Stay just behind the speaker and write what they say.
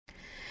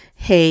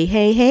Hey,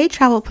 hey, hey,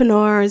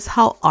 travelpreneurs.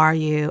 How are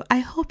you? I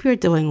hope you're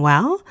doing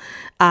well.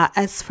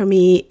 As for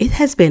me, it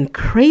has been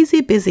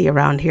crazy busy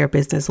around here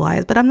business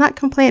wise, but I'm not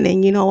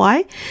complaining. You know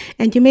why?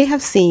 And you may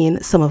have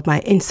seen some of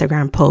my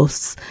Instagram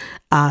posts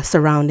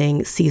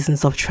surrounding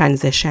seasons of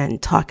transition,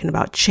 talking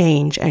about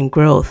change and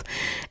growth.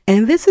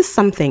 And this is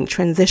something,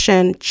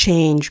 transition,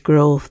 change,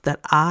 growth, that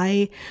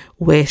I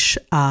wish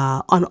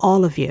on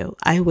all of you.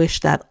 I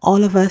wish that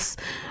all of us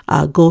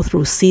go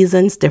through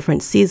seasons,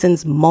 different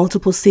seasons,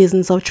 multiple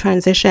seasons of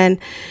transition,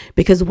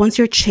 because once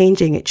you're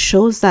changing, it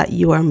shows that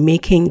you are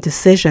making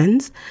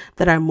decisions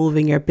that are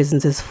moving your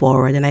businesses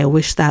forward. And I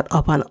wish that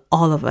upon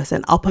all of us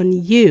and upon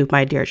you,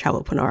 my dear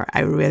travelpreneur.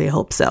 I really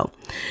hope so.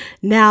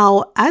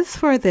 Now, as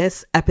for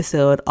this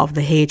episode of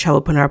the Hey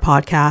Travelpreneur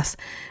podcast,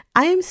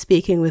 I am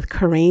speaking with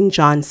Corrine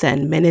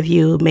Johnson. Many of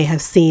you may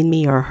have seen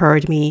me or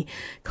heard me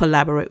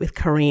collaborate with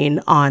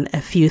Corrine on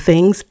a few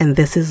things, and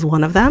this is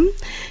one of them.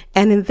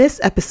 And in this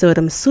episode,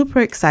 I'm super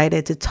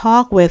excited to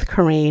talk with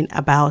Corrine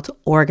about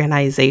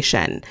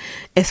organization,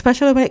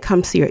 especially when it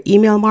comes to your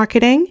email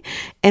marketing.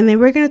 And then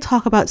we're going to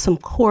talk about some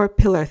core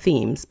pillar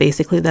themes,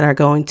 basically, that are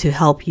going to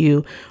help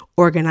you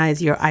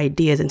organize your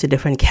ideas into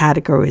different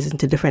categories,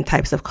 into different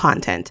types of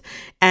content,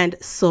 and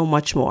so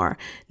much more.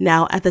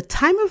 Now, at the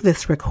time of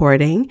this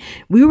recording,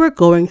 we were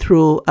going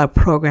through a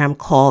program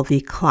called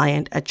the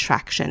Client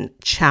Attraction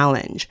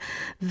Challenge.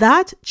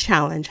 That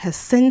challenge has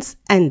since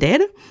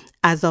ended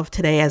as of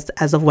today,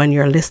 as of when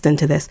you're listening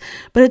to this.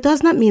 But it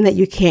does not mean that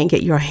you can't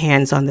get your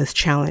hands on this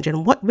challenge.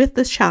 And with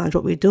this challenge,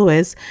 what we do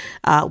is,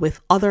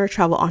 with other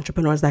travel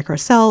entrepreneurs like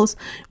ourselves,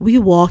 we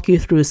walk you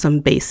through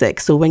some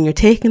basics. So when you're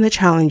taking the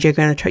challenge, you're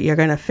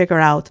gonna figure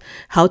out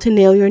how to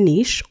nail your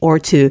niche, or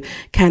to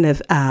kind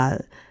of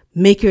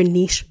make your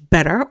niche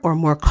better or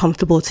more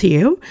comfortable to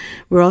you.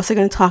 We're also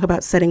going to talk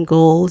about setting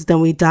goals. Then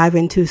we dive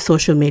into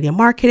social media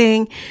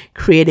marketing,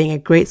 creating a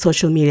great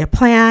social media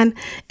plan,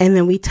 and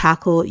then we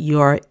tackle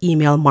your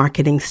email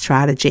marketing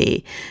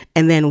strategy.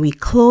 And then we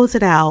close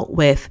it out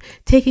with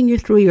taking you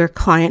through your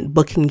client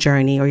booking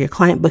journey or your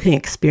client booking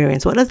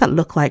experience. What does that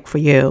look like for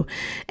you?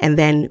 And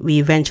then we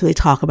eventually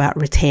talk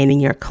about retaining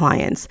your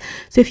clients.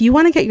 So if you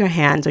want to get your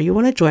hands, or you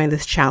want to join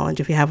this challenge,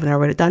 if you haven't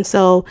already done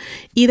so,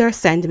 either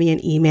send me an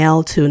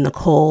email to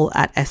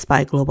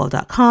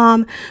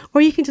Nicole@sbyglobal.com,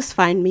 or you can just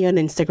find me on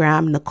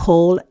Instagram,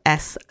 Nicole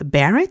S.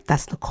 Barrett.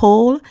 That's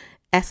Nicole,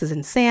 S as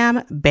in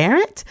Sam,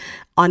 Barrett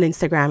on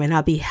Instagram. And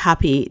I'll be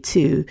happy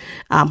to,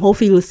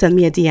 hopefully you'll send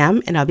me a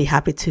DM, and I'll be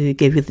happy to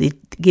give you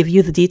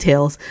the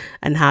details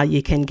on how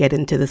you can get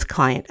into this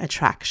Client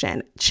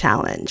Attraction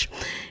Challenge.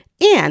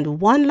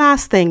 And one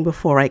last thing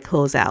before I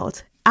close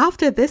out.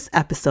 After this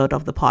episode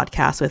of the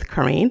podcast with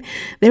Corrine,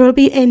 there will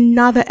be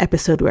another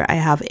episode where I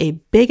have a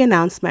big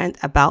announcement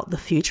about the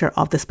future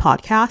of this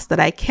podcast that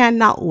I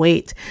cannot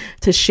wait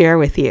to share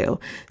with you.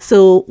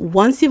 So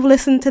once you've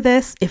listened to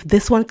this, if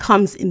this one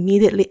comes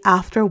immediately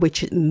after,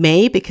 which it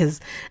may,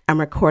 because I'm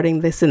recording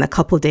this in a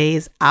couple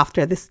days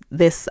after this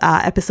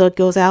episode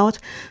goes out,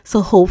 so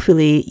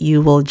hopefully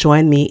you will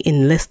join me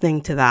in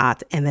listening to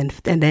that, and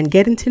then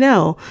getting to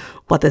know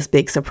what this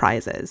big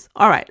surprise is.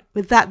 All right.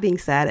 With that being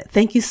said,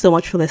 thank you so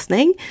much for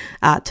listening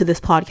to this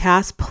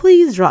podcast.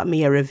 Please drop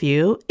me a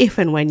review if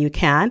and when you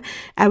can.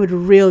 I would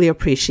really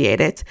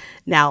appreciate it.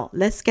 Now,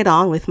 let's get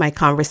on with my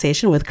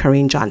conversation with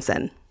Corrine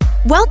Johnson.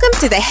 Welcome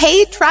to the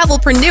Hey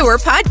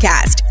Travelpreneur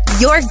podcast,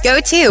 your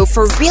go-to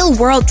for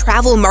real-world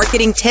travel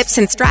marketing tips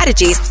and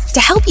strategies to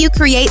help you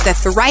create the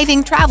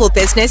thriving travel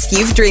business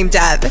you've dreamed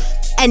of.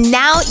 And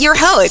now your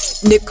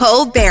host,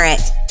 Nicole Barrett.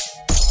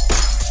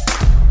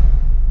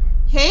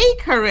 Hey,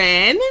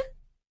 Corrine.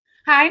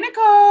 Hi,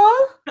 Nicole.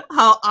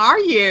 How are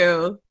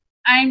you?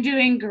 I'm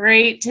doing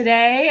great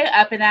today,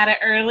 up and at it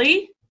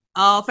early.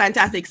 Oh,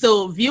 fantastic.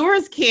 So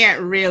viewers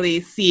can't really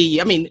see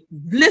you. I mean,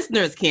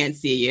 listeners can't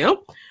see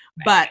you,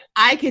 but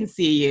I can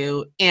see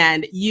you,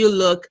 and you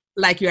look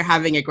like you're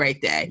having a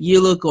great day.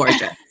 You look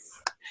gorgeous.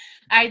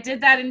 I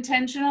did that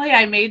intentionally.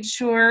 I made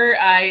sure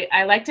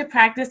I like to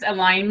practice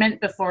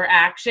alignment before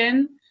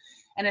action.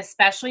 And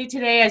especially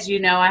today, as you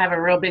know, I have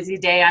a real busy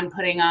day. I'm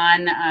putting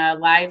on a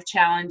live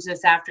challenge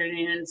this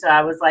afternoon. So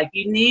I was like,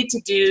 you need to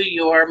do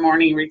your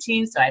morning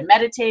routine. So I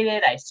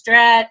meditated, I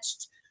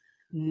stretched.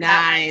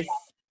 Nice.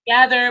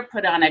 Together,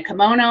 put on a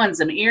kimono and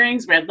some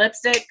earrings, red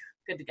lipstick.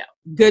 Good to go.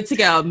 Good to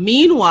go.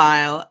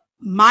 Meanwhile,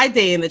 my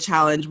day in the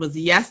challenge was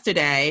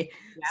yesterday.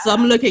 Yeah. So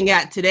I'm looking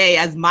at today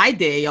as my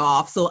day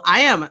off. So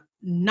I am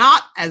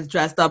not as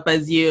dressed up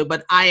as you,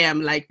 but I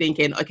am like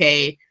thinking,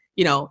 okay,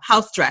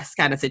 house dress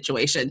kind of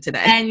situation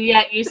today. And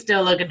yet you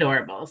still look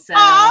adorable. So.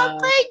 Oh,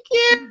 thank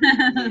you.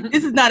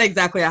 This is not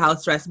exactly a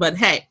house dress, but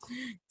hey,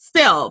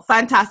 still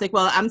fantastic.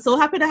 Well, I'm so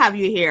happy to have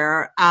you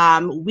here.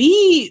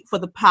 We, for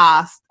the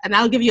past, and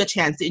I'll give you a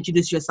chance to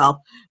introduce yourself,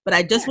 but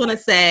I just want to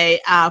say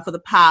for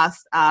the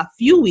past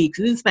few weeks,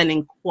 we've been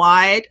spending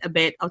quite a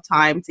bit of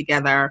time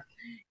together.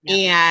 Yep.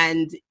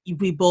 And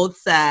we both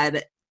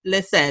said,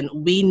 listen,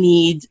 we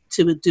need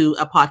to do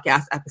a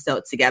podcast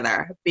episode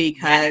together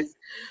because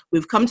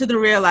we've come to the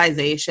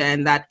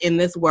realization that in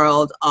this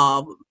world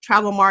of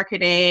travel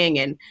marketing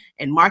and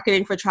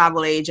marketing for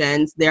travel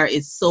agents, there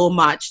is so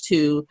much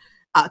to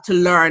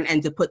learn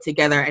and to put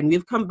together. And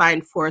we've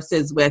combined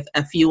forces with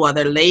a few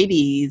other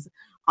ladies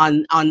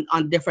on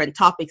different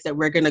topics that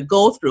we're going to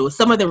go through.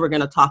 Some of them we're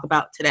going to talk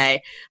about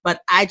today.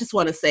 But I just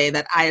want to say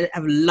that I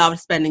have loved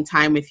spending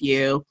time with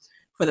you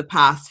for the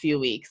past few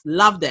weeks.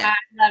 Loved it. I'm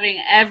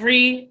loving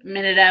every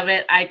minute of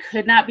it. I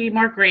could not be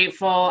more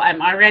grateful. I'm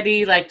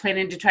already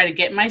planning to try to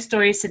get my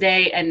stories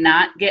today and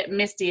not get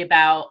misty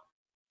about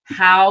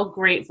how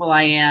grateful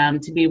I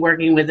am to be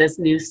working with this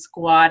new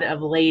squad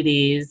of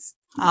ladies.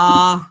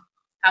 How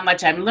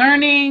much I'm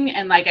learning,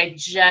 and I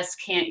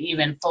just can't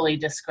even fully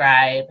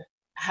describe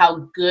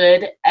how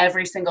good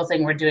every single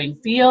thing we're doing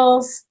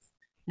feels.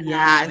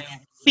 Yes.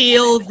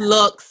 Feels,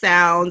 looks,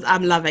 sounds.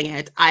 I'm loving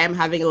it. I am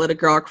having a little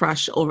girl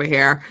crush over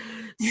here.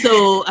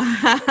 So,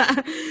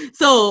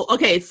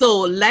 okay.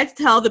 So let's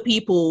tell the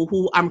people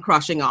who I'm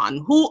crushing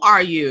on. Who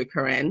are you,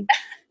 Corinne?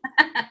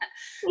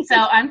 So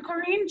I'm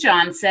Corinne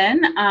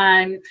Johnson.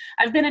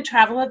 I've been a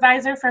travel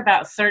advisor for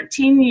about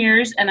 13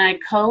 years, and I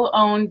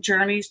co-own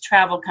Journeys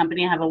Travel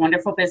Company. I have a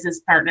wonderful business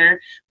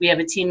partner. We have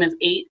a team of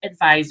 8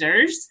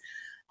 advisors.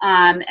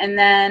 And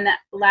then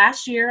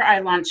last year I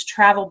launched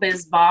Travel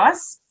Biz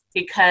Boss,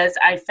 because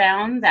I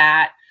found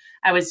that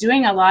I was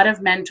doing a lot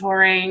of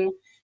mentoring,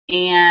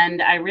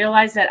 and I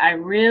realized that I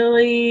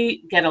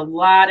really get a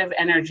lot of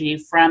energy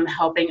from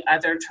helping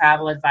other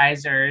travel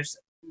advisors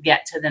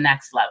get to the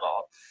next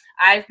level.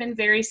 I've been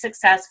very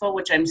successful,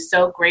 which I'm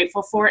so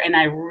grateful for, and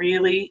I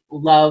really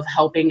love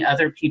helping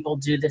other people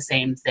do the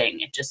same thing.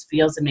 It just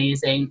feels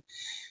amazing.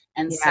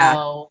 And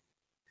so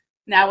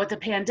now with the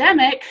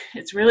pandemic,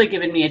 it's really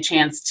given me a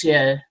chance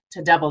to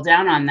double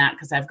down on that,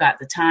 because I've got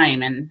the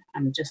time and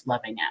I'm just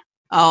loving it.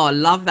 Oh,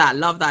 love that.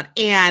 Love that.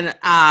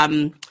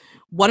 And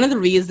one of the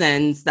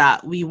reasons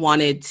that we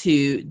wanted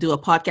to do a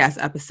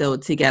podcast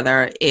episode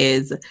together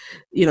is,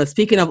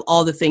 speaking of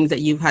all the things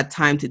that you've had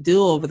time to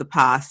do over the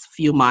past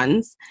few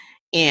months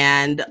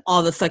and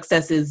all the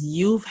successes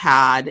you've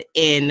had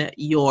in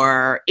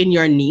your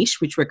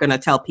niche, which we're going to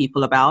tell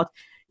people about,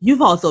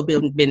 you've also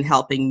been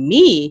helping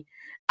me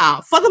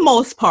for the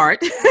most part.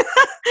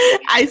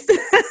 I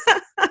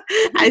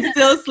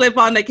still slip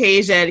on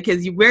occasion,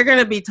 because we're going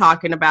to be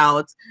talking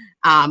about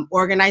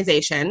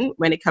organization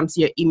when it comes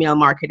to your email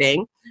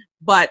marketing.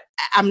 But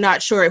I'm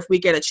not sure if we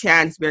get a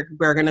chance,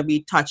 we're going to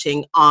be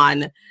touching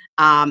on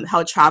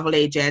how travel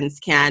agents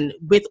can,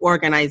 with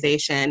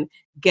organization,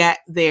 get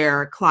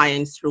their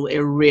clients through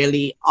a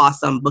really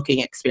awesome booking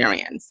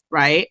experience,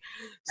 right?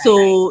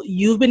 So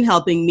you've been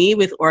helping me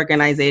with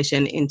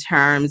organization in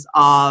terms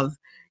of,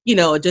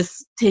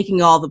 just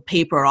taking all the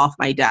paper off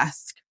my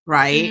desk,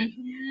 right?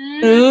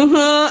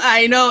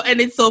 I know. And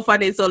it's so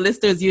funny. So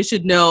listeners, you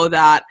should know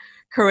that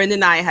Corinne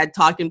and I had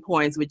talking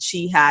points which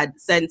she had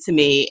sent to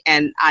me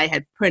and I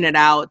had printed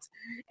out.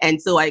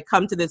 And so I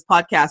come to this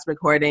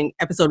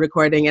episode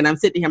recording, and I'm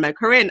sitting here, I'm like,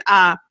 Corinne,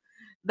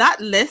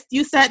 that list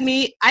you sent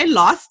me, I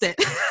lost it.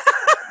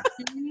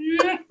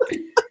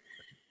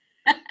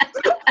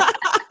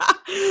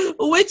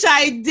 Which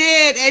I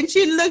did. And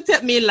she looked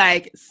at me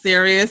like,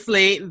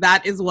 seriously,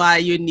 that is why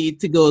you need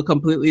to go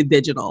completely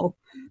digital.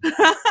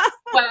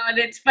 Well, and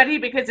it's funny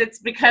because it's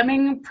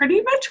becoming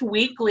pretty much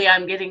weekly.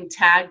 I'm getting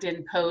tagged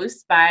in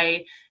posts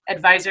by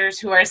advisors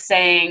who are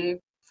saying,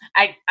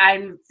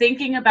 I'm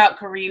thinking about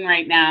Corinne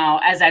right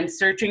now as I'm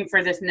searching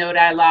for this note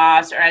I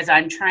lost, or as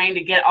I'm trying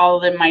to get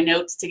all of my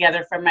notes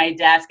together from my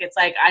desk. It's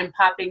like I'm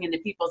popping into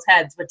people's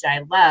heads, which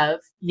I love.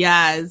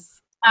 Yes.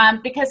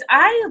 Because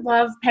I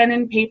love pen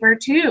and paper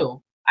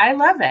too. I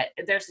love it.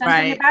 There's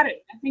something about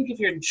it. I think if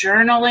you're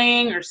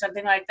journaling or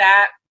something like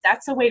that,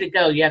 that's the way to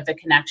go. You have the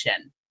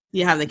connection.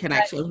 You have the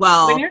connection as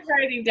well. When you're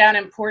writing down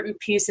important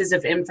pieces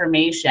of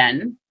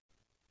information,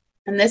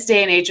 in this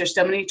day and age, there's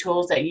so many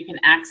tools that you can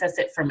access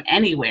it from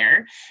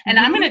anywhere. And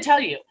I'm going to tell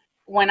you,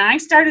 when I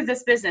started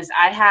this business,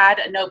 I had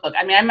a notebook.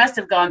 I mean, I must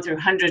have gone through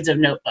hundreds of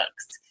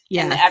notebooks.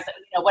 Yeah.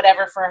 And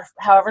whatever, for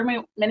however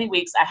many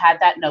weeks I had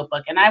that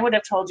notebook. And I would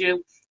have told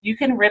you, you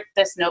can rip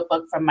this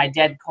notebook from my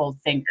dead cold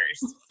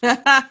fingers.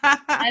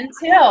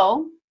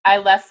 Until I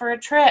left for a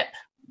trip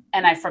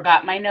and I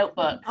forgot my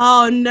notebook.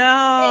 Oh, no.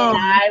 And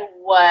I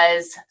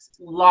was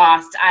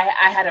lost.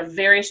 I had a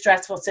very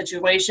stressful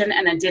situation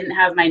and I didn't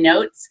have my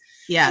notes.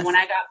 Yes. And when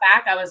I got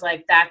back, I was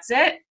like, that's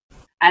it.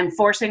 I'm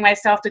forcing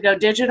myself to go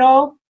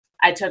digital.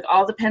 I took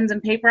all the pens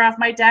and paper off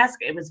my desk.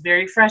 It was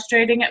very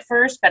frustrating at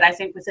first, but I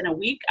think within a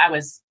week I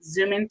was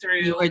zooming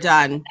through. You were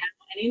done.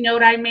 Any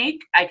note I make,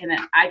 I can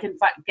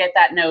get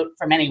that note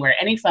from anywhere,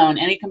 any phone,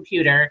 any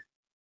computer.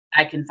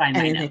 I can find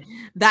my note.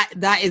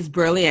 That is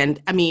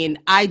brilliant. I mean,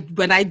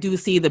 when I do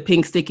see the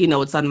pink sticky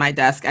notes on my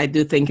desk, I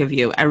do think of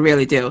you. I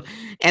really do.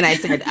 And I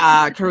said,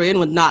 Corinne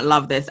would not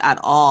love this at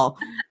all.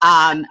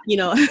 I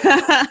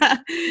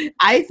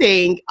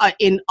think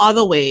in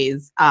other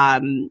ways,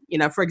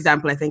 for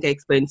example, I think I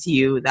explained to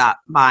you that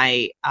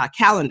my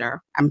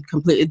calendar, I'm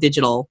completely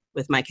digital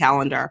with my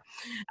calendar.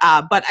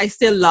 But I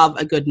still love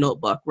a good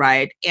notebook,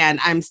 right? And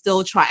I'm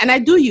still trying, and I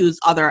do use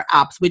other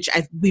apps, which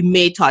we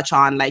may touch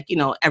on, like,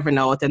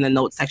 Evernote and the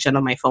notes section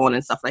on my phone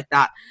and stuff like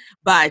that.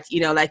 But,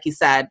 like you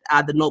said,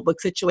 the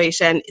notebook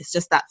situation is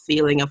just that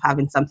feeling of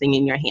having something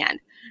in your hand,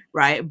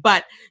 right?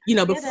 But,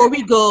 before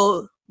we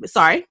go,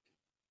 sorry?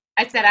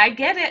 I said, I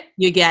get it.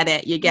 You get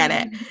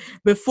it.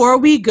 Before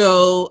we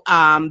go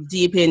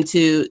deep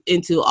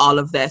into all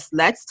of this,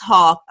 let's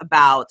talk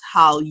about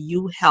how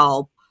you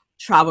help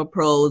travel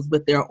pros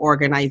with their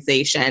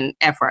organization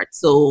efforts.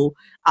 So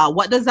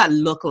what does that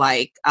look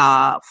like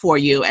for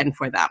you and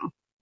for them?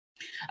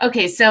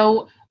 Okay,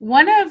 so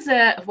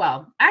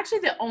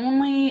the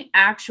only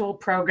actual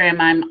program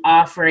I'm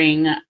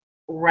offering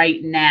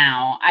right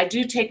now, I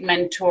do take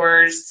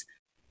mentors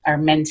or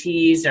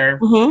mentees or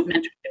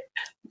mentorship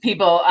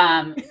people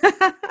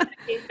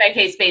case by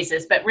case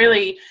basis, but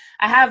really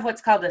I have what's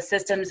called a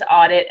systems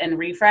audit and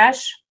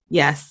refresh.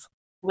 Yes.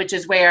 Which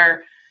is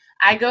where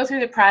I go through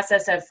the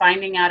process of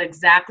finding out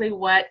exactly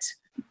what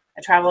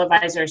a travel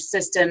advisor's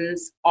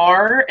systems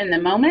are in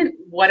the moment,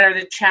 what are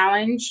the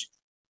challenges,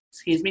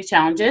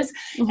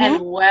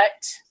 and what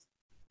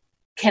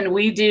can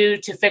we do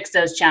to fix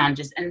those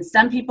challenges. And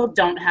some people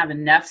don't have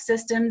enough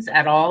systems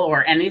at all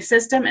or any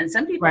system, and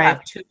some people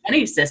have too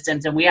many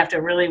systems, and we have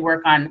to really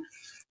work on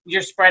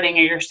you're spreading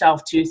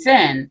yourself too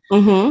thin.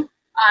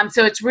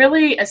 So it's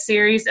really a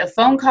series of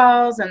phone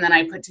calls, and then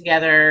I put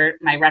together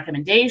my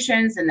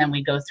recommendations, and then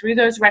we go through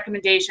those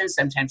recommendations.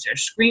 Sometimes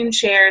there's screen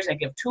shares. I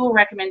give tool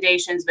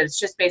recommendations, but it's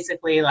just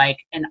basically like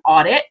an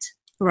audit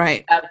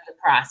of the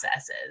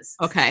processes.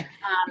 Okay.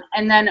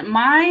 And then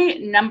my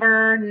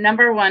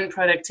number one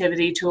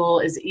productivity tool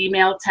is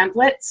email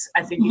templates.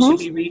 I think you should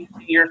be reading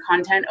your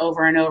content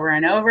over and over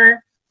and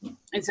over.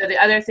 And so the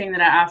other thing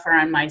that I offer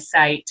on my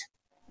site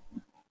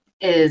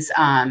is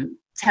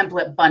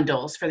template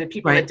bundles for the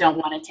people that don't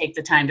want to take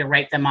the time to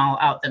write them all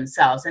out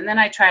themselves. And then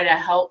I try to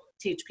help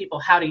teach people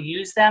how to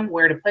use them,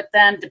 where to put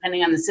them,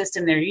 depending on the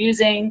system they're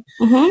using.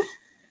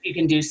 You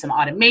can do some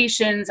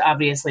automations.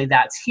 Obviously,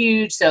 that's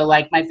huge. So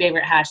like my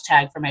favorite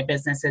hashtag for my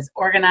business is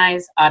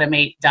organize,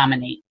 automate,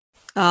 dominate.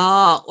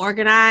 Oh,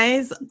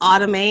 organize,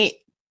 automate,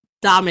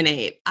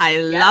 dominate. I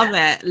love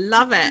it.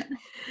 Love it.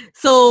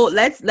 So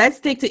let's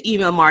stick to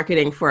email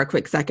marketing for a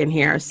quick second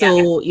here.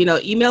 So,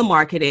 email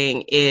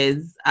marketing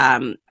is,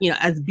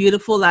 as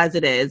beautiful as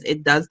it is,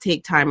 it does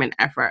take time and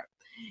effort.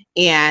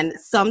 And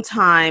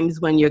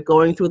sometimes when you're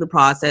going through the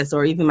process,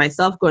 or even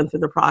myself going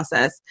through the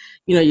process,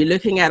 you're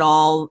looking at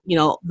all,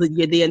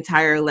 the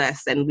entire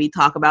list, and we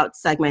talk about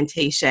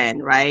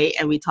segmentation, right?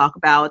 And we talk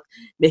about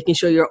making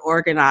sure you're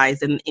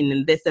organized and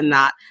in this and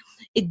that.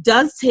 It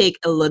does take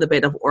a little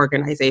bit of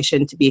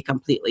organization to be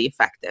completely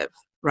effective.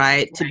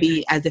 Right? To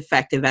be as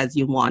effective as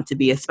you want to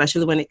be,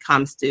 especially when it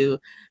comes to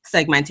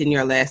segmenting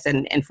your list.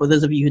 And for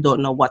those of you who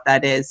don't know what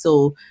that is,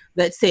 so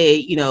let's say,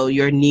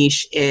 your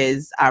niche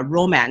is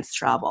romance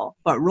travel,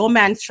 but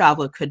romance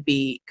travel could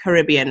be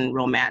Caribbean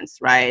romance,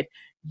 right?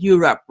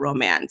 Europe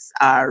romance,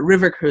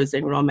 river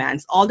cruising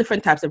romance, all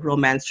different types of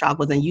romance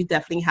travels. And you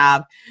definitely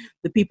have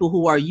the people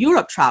who are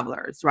Europe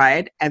travelers,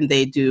 right? And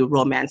they do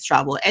romance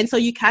travel. And so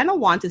you kind of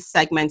want to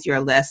segment your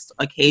list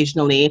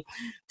occasionally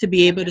to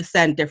be able to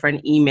send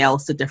different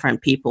emails to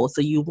different people.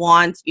 So you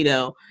want,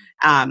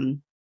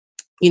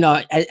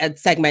 a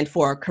segment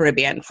for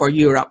Caribbean, for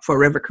Europe, for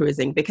river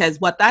cruising, because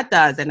what that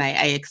does, and I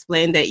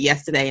explained it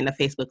yesterday in the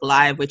Facebook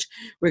Live, which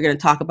we're going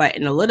to talk about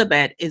in a little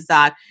bit, is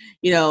that,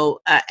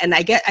 and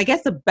I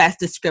guess the best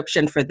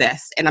description for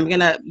this, and I'm going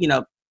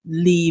to,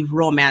 leave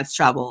romance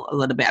travel a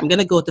little bit. I'm going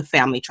to go to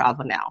family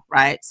travel now,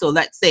 right? So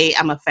let's say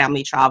I'm a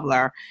family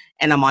traveler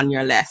and I'm on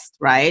your list,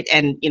 right?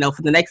 And,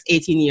 for the next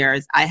 18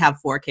 years, I have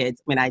 4 kids.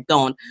 I mean, I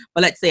don't,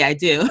 but let's say I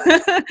do.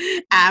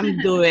 I'm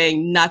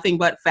doing nothing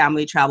but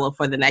family travel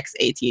for the next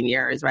 18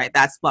 years, right?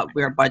 That's what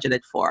we're budgeted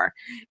for.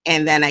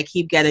 And then I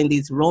keep getting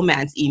these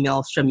romance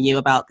emails from you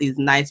about these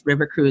nice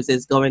river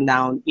cruises going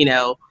down,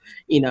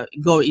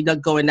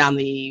 going down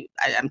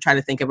I'm trying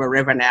to think of a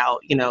river now,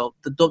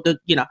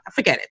 I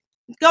forget it.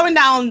 Going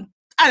down,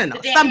 I don't know,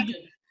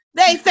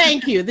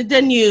 the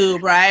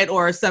Danube, right?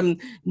 Or some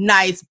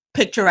nice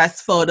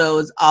picturesque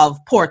photos of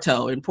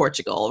Porto in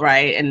Portugal,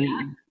 right? And,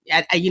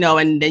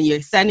 and then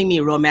you're sending me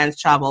romance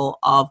travel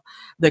of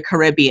the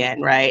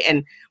Caribbean, right?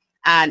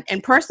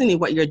 And personally,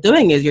 what you're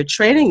doing is you're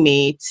training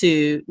me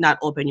to not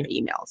open your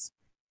emails,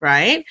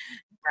 right?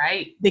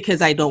 Right.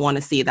 Because I don't want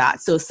to see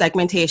that. So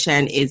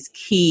segmentation is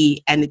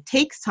key, and it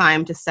takes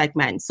time to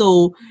segment.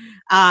 So,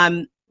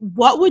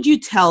 what would you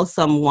tell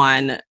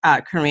someone,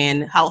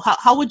 Corinne?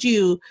 How would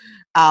you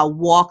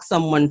walk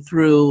someone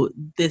through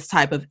this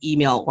type of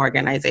email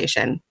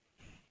organization?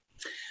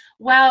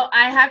 Well,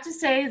 I have to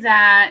say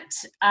that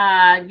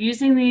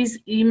using these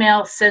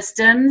email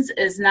systems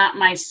is not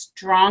my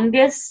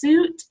strongest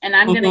suit, and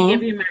I'm going to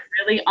give you my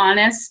really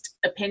honest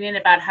opinion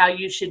about how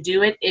you should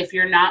do it if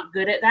you're not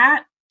good at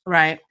that.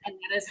 Right. And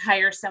that is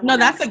hire someone. No,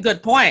 that's a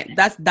good point.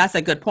 That's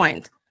a good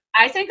point.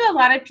 I think a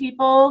lot of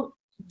people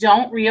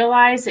don't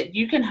realize that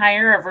you can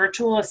hire a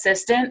virtual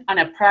assistant on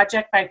a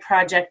project by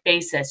project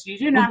basis. You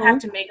do not have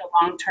to make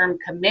a long-term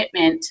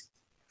commitment.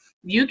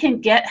 You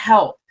can get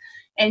help.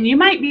 And you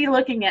might be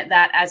looking at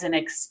that as an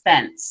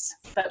expense.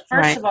 But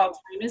first of all,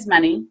 time is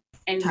money.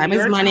 And time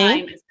is going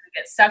to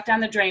get sucked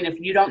down the drain if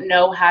you don't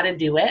know how to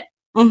do it.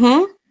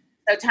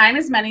 So time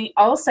is money.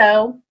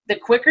 Also, the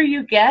quicker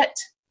you get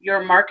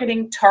your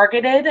marketing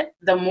targeted,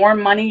 the more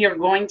money you're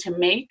going to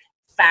make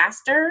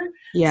faster.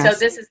 So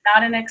this is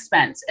not an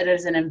expense. It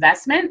is an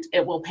investment.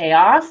 It will pay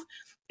off.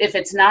 If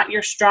it's not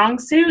your strong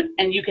suit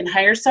and you can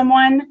hire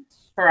someone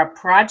for a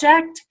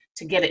project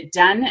to get it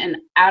done and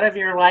out of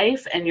your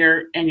life, and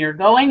you're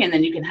going, and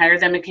then you can hire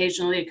them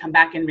occasionally to come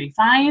back and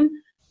refine.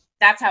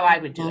 That's how I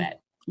would do it.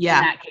 In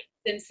that case,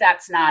 since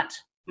that's not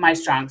my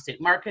strong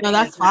suit. Marketing. No,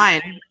 that's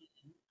fine.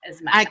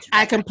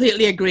 I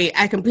completely agree.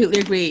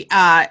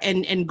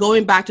 And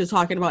going back to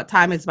talking about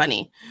time is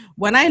money.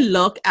 When I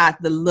look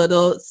at the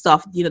little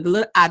stuff, the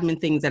little admin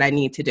things that I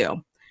need to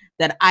do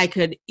that I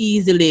could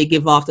easily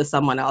give off to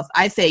someone else,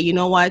 I say, you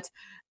know what?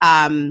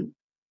 How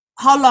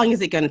long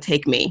is it going to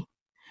take me?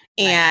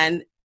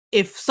 And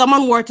if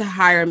someone were to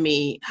hire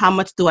me, how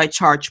much do I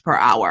charge per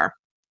hour?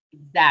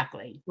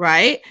 Exactly.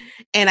 Right.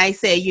 And I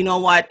say, you know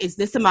what? It's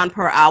this amount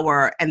per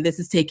hour, and this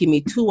is taking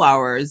me 2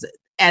 hours.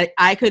 And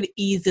I could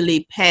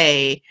easily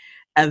pay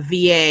a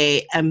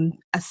VA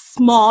a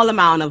small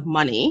amount of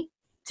money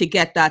to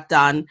get that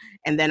done.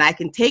 And then I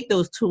can take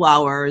those 2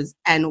 hours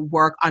and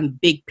work on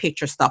big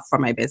picture stuff for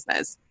my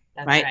business.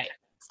 That's right.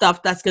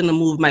 Stuff that's going to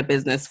move my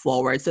business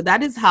forward. So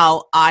that is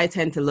how I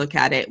tend to look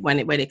at it when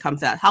it comes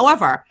to that.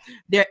 However,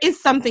 there is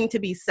something to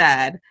be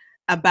said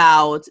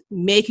about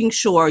making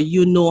sure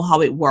you know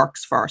how it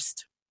works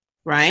first,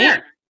 right?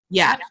 Sure.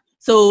 Yeah.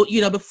 So,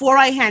 before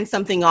I hand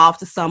something off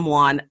to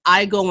someone,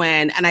 I go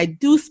in and I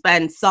do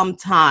spend some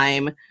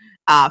time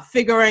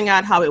figuring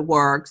out how it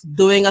works,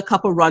 doing a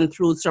couple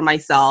run-throughs for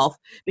myself,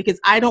 because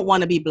I don't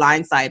want to be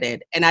blindsided.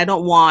 And I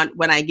don't want,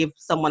 when I give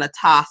someone a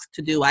task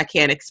to do, I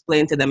can't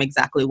explain to them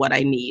exactly what I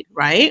need,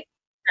 right?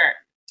 Sure.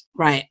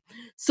 Right.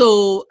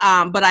 So,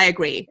 but I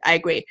agree.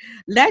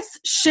 Let's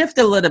shift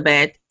a little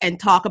bit and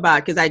talk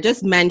about, because I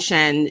just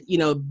mentioned,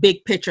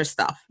 big picture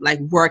stuff, like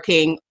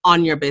working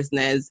on your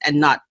business and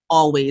not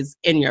always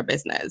in your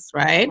business,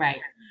 right? Right.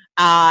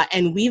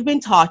 And we've been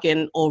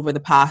talking over the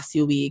past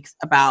few weeks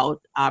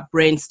about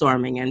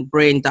brainstorming and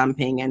brain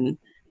dumping and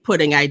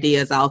putting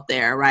ideas out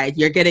there, right?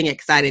 You're getting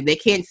excited. They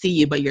can't see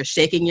you, but you're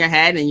shaking your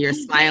head and you're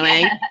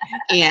smiling.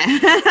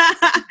 And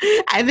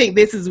I think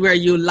this is where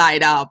you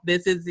light up.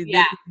 This is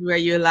where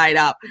you light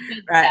up,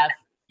 right?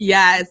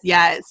 Yes.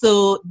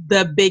 So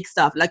the big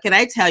stuff, like, can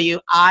I tell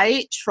you,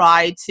 I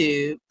try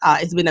to,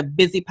 it's been a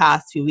busy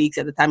past few weeks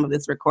at the time of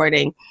this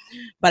recording,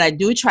 but I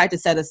do try to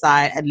set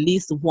aside at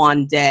least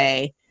one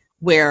day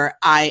where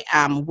I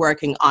am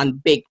working on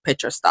big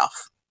picture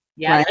stuff.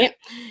 Yeah. Right.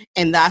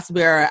 And that's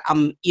where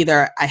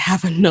either I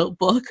have a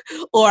notebook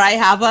or I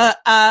have a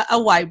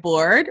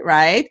whiteboard,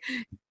 right?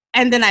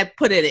 And then I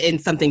put it in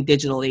something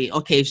digitally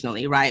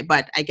occasionally, right?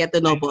 But I get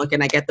the notebook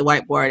and I get the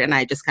whiteboard and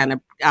I just kind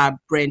of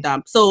brain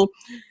dump. So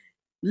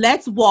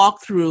let's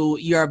walk through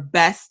your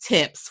best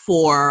tips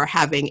for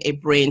having a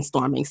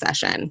brainstorming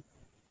session.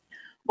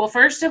 Well,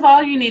 first of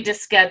all, you need to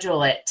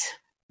schedule it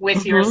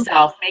with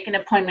yourself. Make an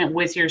appointment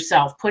with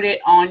yourself. Put it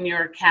on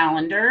your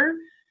calendar,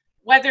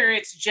 whether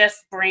it's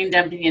just brain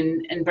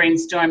dumping and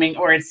brainstorming,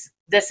 or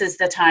this is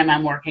the time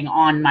I'm working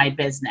on my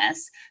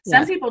business.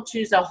 Some people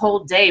choose a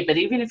whole day, but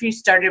even if you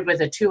started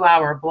with a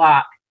 2-hour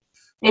block,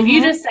 if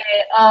you just say,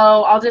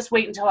 oh, I'll just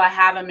wait until I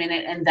have a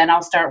minute and then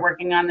I'll start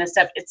working on this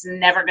stuff, it's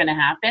never going to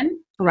happen.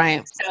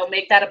 Right. So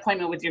make that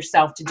appointment with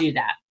yourself to do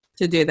that.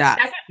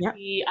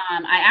 Secondly,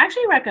 I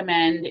actually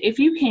recommend, if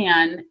you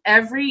can,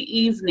 every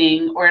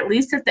evening, or at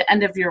least at the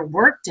end of your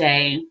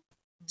workday,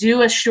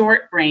 do a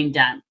short brain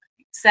dump.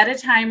 Set a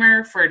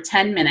timer for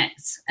 10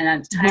 minutes.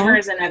 And a timer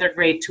is another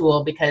great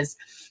tool, because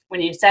when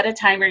you set a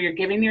timer, you're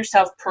giving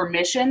yourself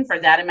permission for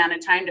that amount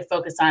of time to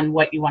focus on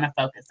what you want to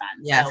focus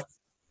on. Yes. So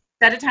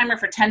set a timer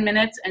for 10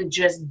 minutes and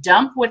just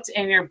dump what's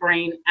in your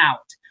brain out.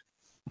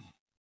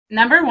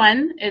 Number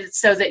one is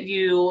so that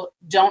you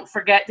don't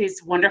forget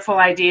these wonderful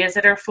ideas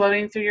that are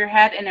floating through your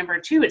head. And number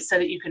two, it's so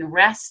that you can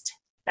rest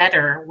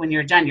better when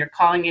you're done. You're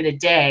calling it a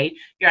day.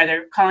 You're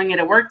either calling it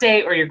a work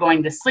day or you're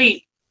going to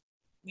sleep.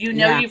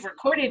 You've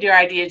recorded your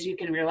ideas. You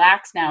can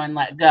relax now and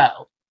let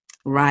go.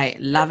 Right.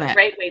 Love it. A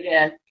great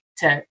way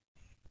to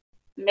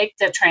make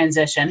the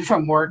transition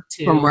from work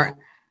to relax.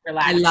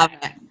 I love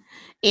it.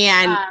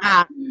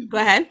 And go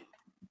ahead.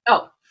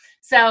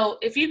 So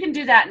if you can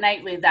do that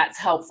nightly, that's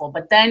helpful.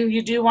 But then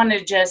you do want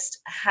to just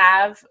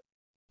have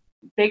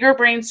bigger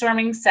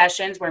brainstorming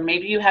sessions where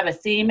maybe you have a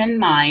theme in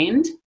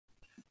mind.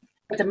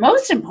 But the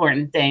most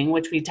important thing,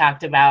 which we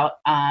talked about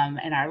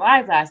in our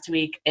live last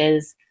week,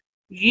 is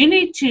you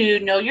need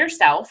to know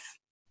yourself.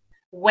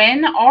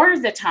 When are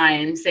the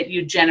times that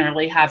you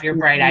generally have your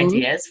bright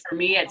ideas? For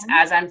me, it's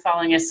as I'm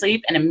falling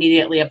asleep and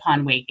immediately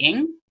upon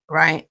waking.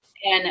 Right.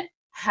 And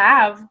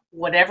have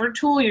whatever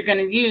tool you're going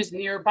to use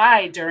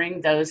nearby during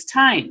those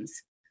times.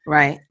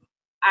 Right.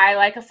 I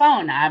like a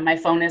phone. My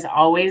phone is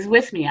always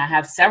with me. I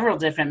have several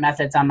different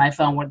methods on my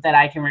phone that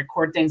I can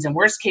record things. In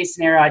worst case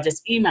scenario, I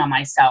just email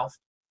myself.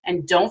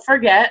 And don't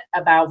forget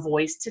about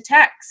voice to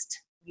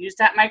text. Use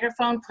that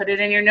microphone, put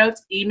it in your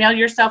notes, email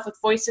yourself with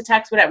voice to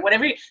text,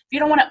 whatever. If you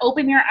don't want to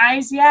open your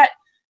eyes yet,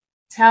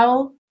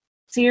 tell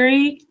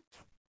Siri,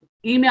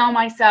 email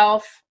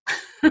myself.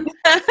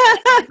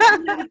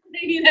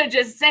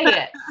 Just say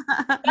it.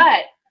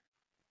 But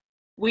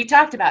we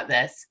talked about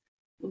this.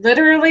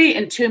 Literally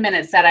in 2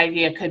 minutes, that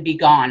idea could be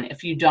gone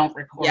if you don't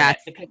record it,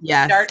 because you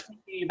start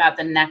thinking about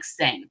the next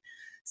thing.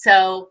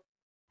 So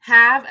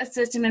have a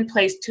system in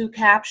place to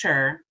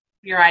capture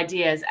your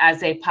ideas as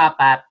they pop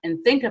up,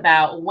 and think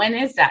about, when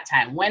is that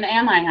time? When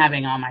am I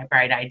having all my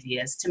bright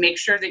ideas? To make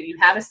sure that you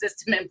have a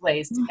system in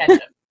place to catch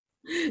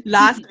them.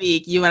 Last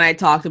week, you and I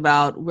talked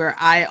about where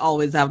I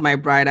always have my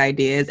bright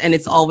ideas, and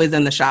it's always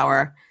in the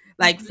shower.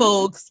 Like,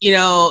 folks,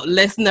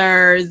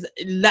 listeners,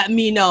 let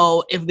me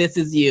know if this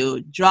is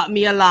you. Drop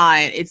me a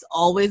line. It's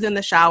always in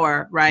the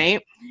shower,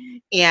 right?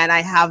 And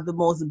I have the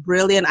most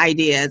brilliant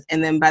ideas.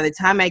 And then by the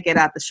time I get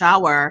out the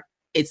shower,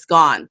 it's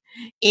gone.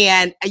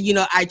 And,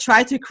 I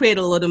try to create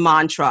a little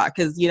mantra,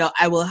 because,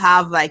 I will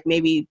have like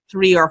maybe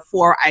 3 or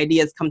 4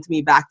 ideas come to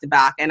me back to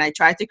back. And I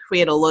try to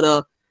create a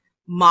little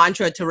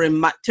mantra to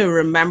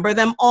remember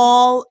them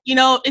all.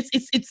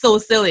 It's so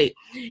silly.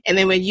 And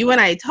then when you and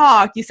I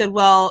talked, you said,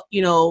 well,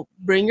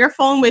 bring your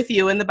phone with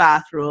you in the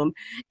bathroom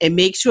and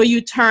make sure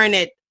you turn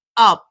it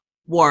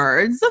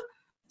upwards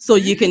so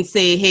you can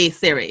say, hey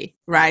Siri,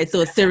 right?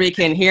 So Siri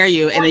can hear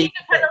you. And then you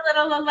can put a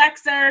little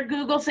Alexa or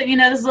Google, so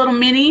those little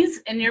minis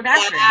in your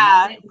bathroom.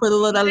 Yeah, put a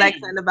little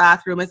Alexa in the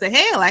bathroom and say,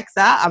 hey Alexa.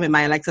 I mean,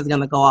 my Alexa's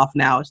gonna go off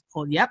now.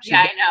 Oh, yep.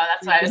 Yeah, I know.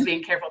 That's why I was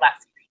being careful about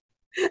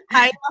Siri.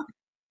 I know.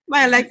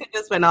 My Alexa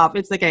just went off.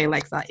 It's okay,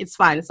 Alexa. It's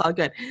fine. It's all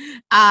good.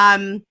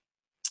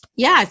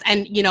 Yes.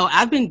 And,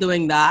 I've been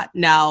doing that.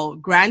 Now,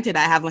 granted,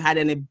 I haven't had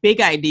any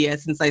big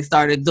ideas since I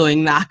started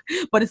doing that,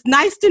 but it's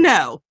nice to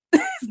know.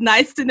 It's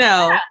nice to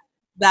know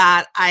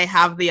that I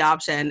have the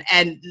option.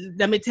 And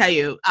let me tell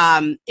you,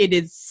 it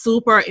is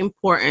super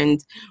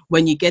important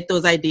when you get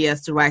those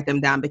ideas to write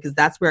them down, because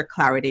that's where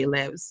clarity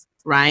lives,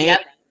 right?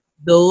 Yep.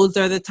 Those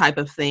are the type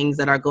of things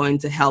that are going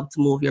to help to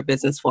move your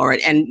business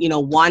forward. And,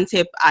 one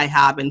tip I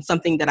have, and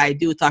something that I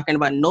do, talking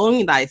about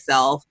knowing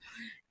thyself,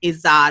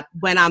 is that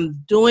when I'm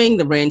doing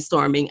the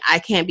brainstorming, I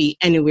can't be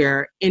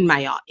anywhere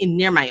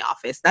near my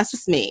office. That's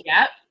just me.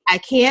 Yep. I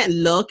can't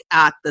look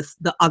at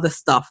the other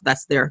stuff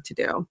that's there to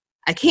do.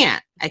 I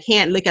can't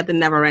look at the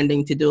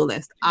never-ending to-do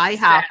list. I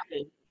have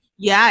to.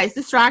 Yeah, it's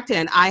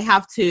distracting. I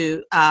have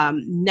to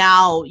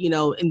now,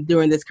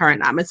 during this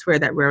current atmosphere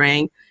that we're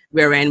in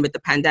with the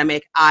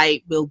pandemic,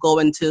 I will go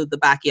into the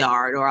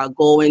backyard, or I'll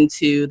go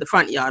into the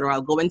front yard, or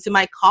I'll go into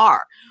my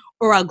car,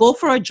 or I'll go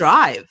for a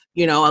drive.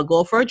 I'll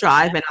go for a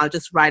drive and I'll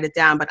just write it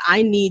down. But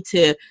I need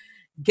to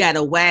get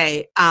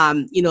away,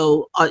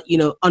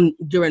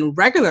 during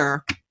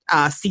regular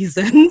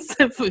seasons,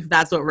 if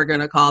that's what we're going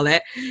to call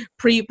it,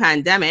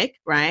 pre-pandemic,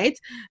 right?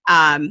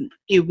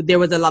 There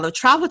was a lot of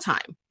travel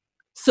time.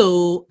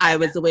 So I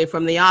was away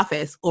from the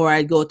office, or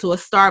I'd go to a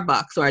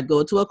Starbucks, or I'd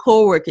go to a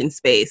co-working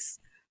space.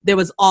 There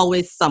was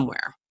always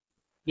somewhere.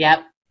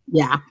 Yep.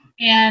 Yeah.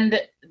 And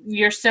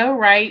you're so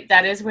right.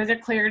 That is where the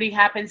clarity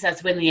happens.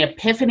 That's when the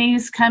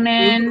epiphanies come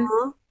in.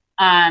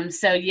 Mm-hmm.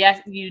 So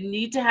yes, you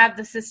need to have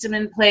the system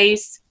in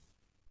place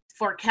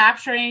for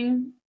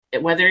capturing,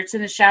 whether it's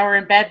in the shower or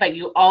in bed, but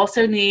you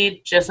also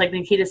need, just like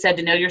Nikita said,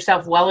 to know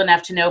yourself well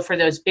enough to know for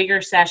those bigger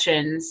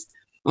sessions,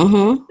 where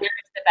is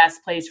the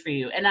best place for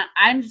you. And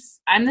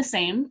I'm the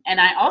same.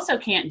 And I also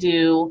can't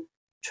do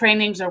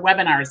trainings or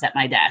webinars at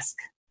my desk,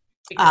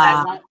 because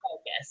I won't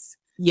focus.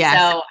 Yes.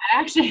 So I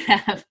actually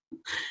have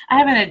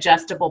an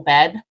adjustable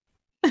bed.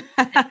 So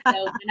when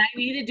I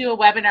need to do a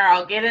webinar,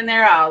 I'll get in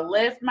there, I'll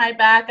lift my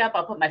back up,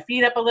 I'll put my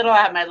feet up a little,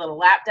 I have my little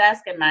lap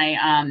desk and my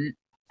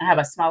I have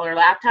a smaller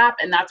laptop,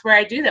 and that's where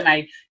I do them.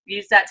 I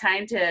use that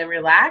time to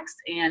relax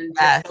and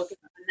just focus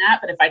on that.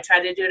 But if I try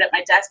to do it at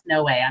my desk,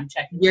 no way. I'm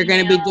checking. You're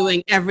going to be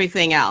doing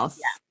everything else.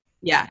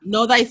 Yeah.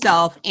 Know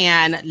thyself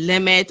and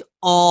limit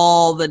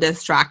all the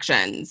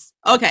distractions.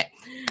 Okay.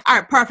 All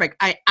right. Perfect.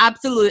 I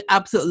absolutely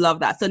love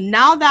that. So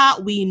now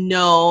that we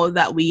know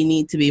that we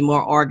need to be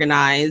more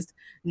organized,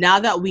 now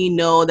that we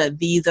know that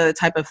these are the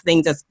type of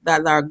things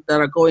that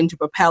are going to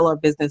propel our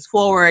business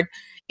forward,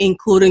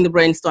 including the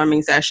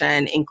brainstorming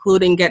session,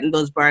 including getting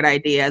those bright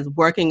ideas,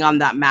 working on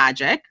that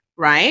magic,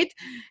 right?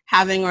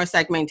 Having our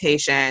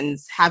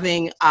segmentations,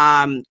 having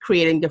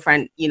creating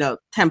different,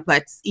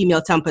 templates,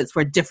 email templates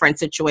for different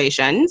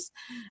situations.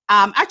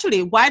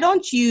 Actually, why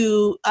don't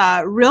you,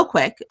 real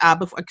quick,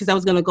 because I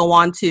was going to go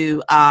on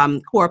to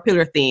core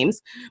pillar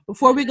themes.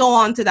 Before we go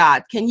on to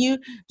that, can you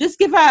just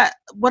give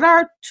what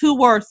are 2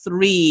 or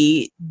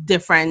 3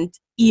 different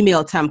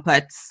email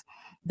templates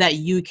that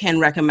you can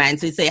recommend?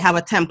 So you say have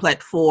a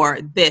template for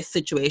this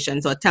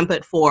situation. So a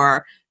template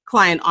for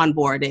client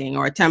onboarding,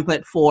 or a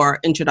template for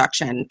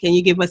introduction. Can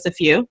you give us a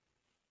few?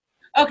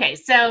 Okay,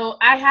 so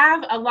I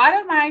have a lot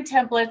of my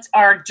templates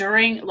are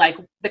during, like,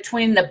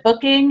 between the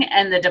booking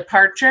and the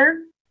departure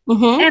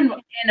Mm-hmm.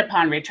 and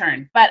upon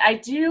return. But I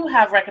do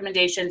have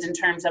recommendations in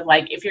terms of,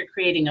 like, if you're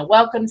creating a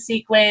welcome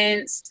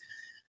sequence.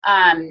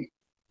 A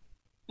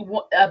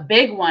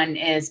big one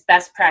is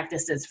best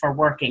practices for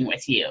working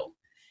with you.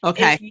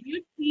 Okay. If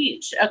you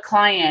teach a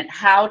client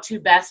how to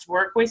best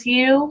work with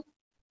you,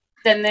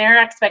 then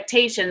their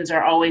expectations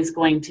are always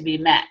going to be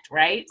met,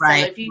 right? So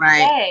if you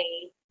say,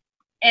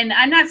 and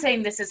I'm not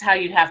saying this is how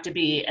you have to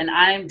be, and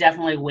I'm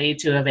definitely way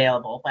too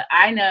available, but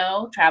I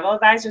know travel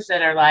advisors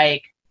that are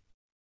like,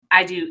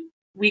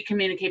 we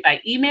communicate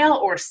by email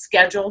or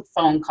scheduled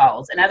phone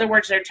calls. In other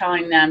words, they're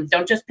telling them,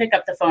 don't just pick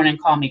up the phone and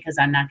call me because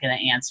I'm not going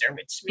to answer,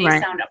 which may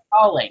sound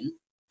appalling.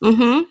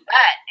 Mm-hmm.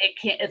 But it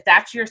can, if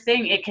that's your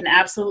thing, it can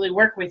absolutely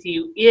work with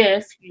you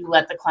if you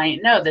let the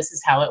client know this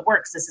is how it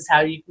works. This is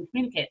how you can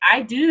communicate.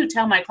 I do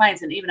tell my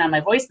clients, and even on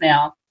my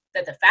voicemail,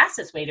 that the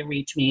fastest way to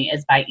reach me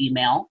is by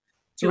email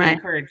to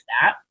encourage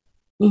that.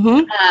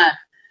 Mm-hmm.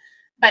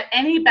 But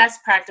any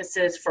best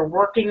practices for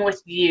working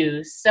with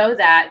you so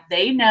that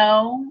they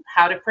know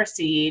how to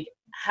proceed,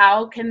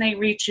 how can they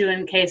reach you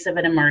in case of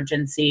an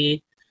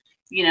emergency?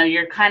 You know,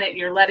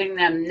 you're letting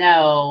them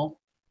know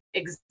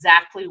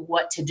exactly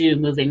what to do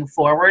moving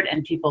forward,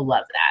 and people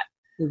love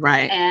that.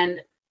 Right.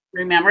 And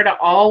remember to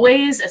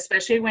always,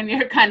 especially when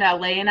you're kind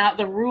of laying out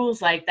the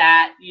rules like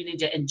that, you need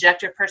to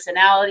inject your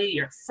personality,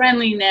 your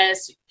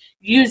friendliness,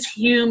 use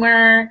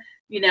humor,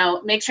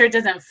 make sure it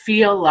doesn't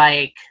feel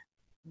like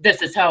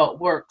this is how it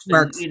works.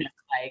 And,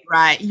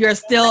 right. You're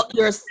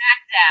back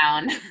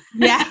down.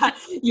 Yeah.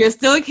 You're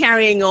still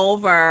carrying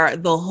over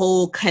the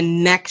whole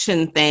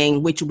connection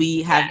thing, which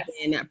we have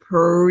been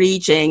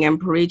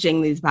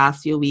preaching these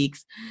past few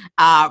weeks.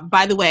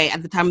 By the way,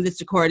 at the time of this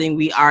recording,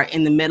 we are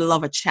in the middle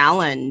of a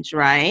challenge,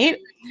 right?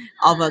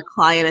 Of a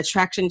client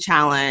attraction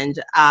challenge.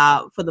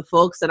 For the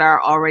folks that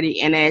are already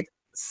in it,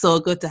 so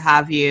good to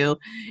have you.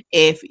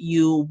 If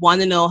you want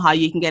to know how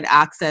you can get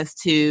access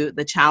to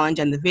the challenge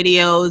and the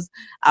videos,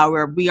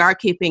 we are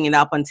keeping it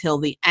up until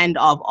the end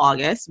of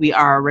August. We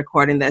are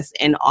recording this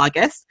in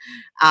August.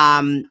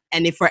 And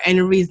if for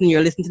any reason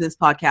you're listening to this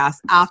podcast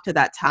after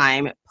that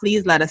time,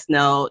 please let us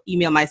know.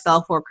 Email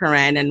myself or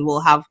Corinne, and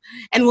we'll have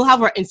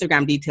our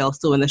Instagram details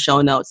too in the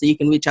show notes, so you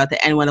can reach out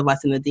to any one of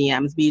us in the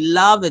DMs. We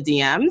love the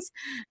DMs,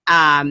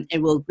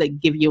 and we'll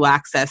give you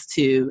access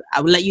to.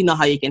 I will let you know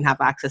how you can have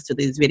access to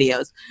these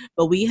videos.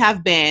 But we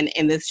have been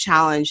in this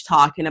challenge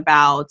talking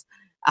about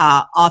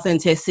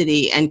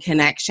authenticity and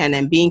connection,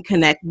 and being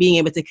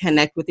able to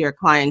connect with your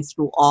clients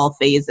through all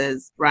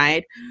phases,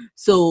 right?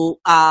 So,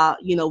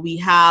 we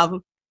have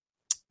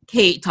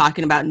Kate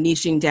talking about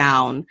niching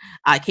down,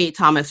 Kate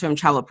Thomas from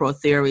Travel Pro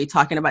Theory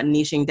talking about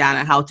niching down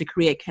and how to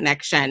create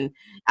connection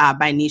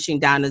by niching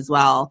down as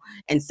well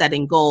and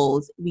setting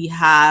goals. We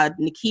had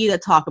Nikita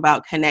talk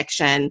about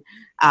connection.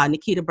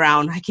 Nikita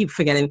Brown, I keep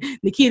forgetting,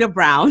 Nikita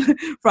Brown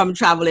from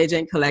Travel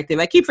Agent Collective.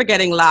 I keep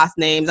forgetting last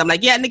names. I'm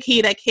like, yeah,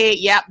 Nikita, Kate,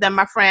 yep, they're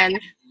my friend.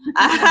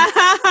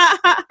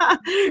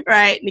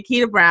 Right,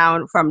 Nikita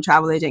Brown from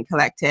Travel Agent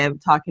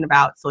Collective talking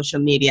about social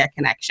media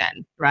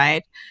connection,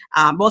 right?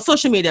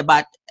 Social media,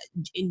 but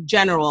in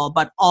general,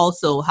 but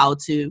also how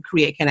to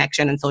create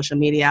connection in social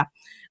media.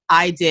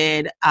 I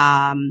did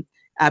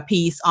a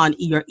piece on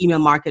your email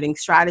marketing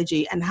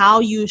strategy and how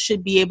you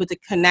should be able to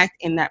connect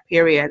in that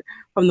period.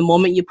 From the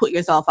moment you put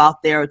yourself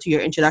out there to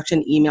your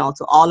introduction email,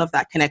 to all of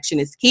that connection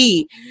is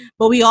key.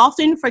 But we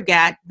often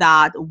forget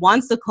that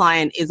once the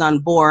client is on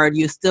board,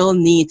 you still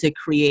need to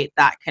create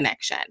that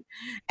connection.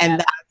 And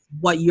that's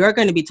what you're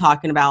going to be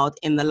talking about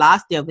in the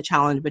last day of the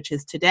challenge, which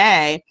is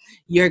today.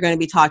 You're going to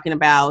be talking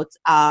about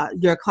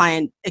your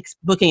client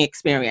booking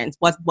experience.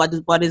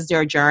 What is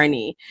their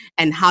journey,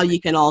 and how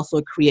you can also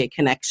create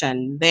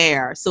connection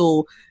there.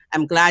 So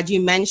I'm glad you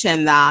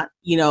mentioned that,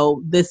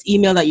 this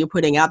email that you're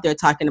putting out there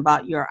talking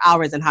about your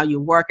hours and how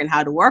you work and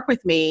how to work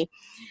with me.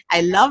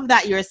 I love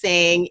that you're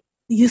saying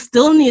you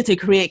still need to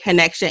create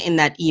connection in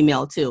that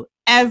email too.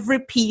 Every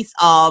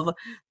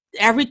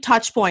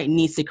touch point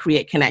needs to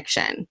create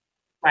connection.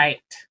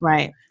 Right.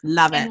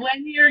 Love it. And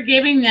when you're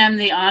giving them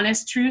the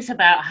honest truth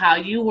about how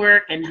you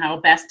work and how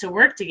best to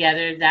work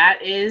together,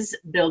 that is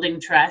building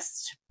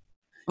trust.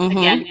 Mm-hmm.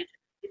 Again,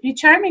 be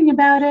charming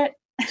about it.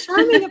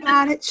 Charming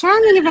about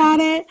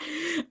it.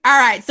 All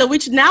right. So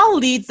which now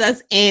leads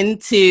us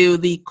into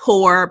the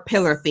core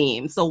pillar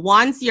theme. So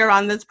once you're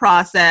on this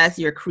process,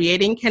 you're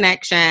creating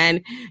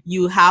connection,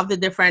 you have the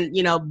different,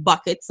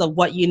 buckets of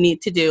what you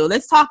need to do.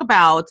 Let's talk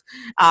about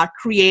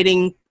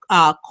creating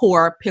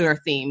core pillar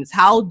themes.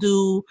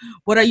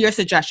 What are your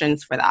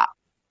suggestions for that?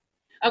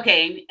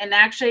 Okay. And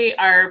actually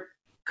our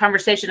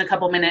conversation a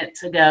couple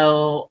minutes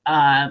ago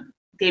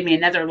gave me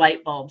another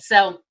light bulb.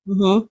 So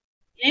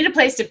you need a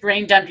place to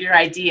brain dump your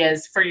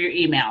ideas for your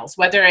emails,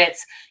 whether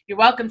it's your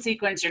welcome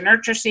sequence, your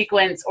nurture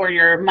sequence, or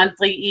your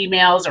monthly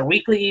emails or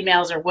weekly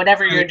emails or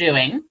whatever you're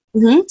doing to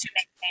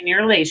maintain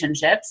your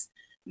relationships.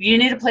 You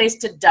need a place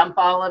to dump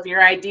all of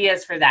your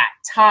ideas for that.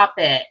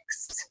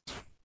 Topics,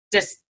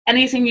 just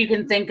anything you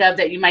can think of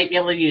that you might be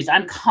able to use.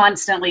 I'm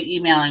constantly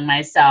emailing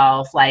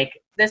myself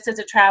like, this is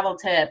a travel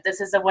tip, this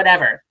is a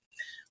whatever.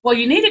 Well,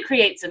 you need to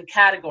create some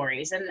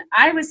categories. And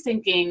I was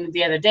thinking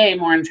the other day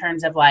more in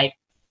terms of like,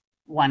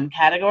 one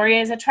category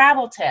is a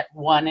travel tip,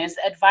 one is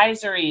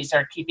advisories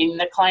or keeping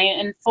the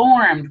client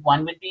informed,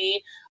 one would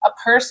be a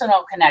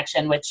personal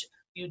connection, which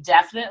you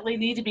definitely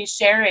need to be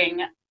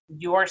sharing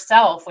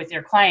yourself with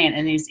your client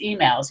in these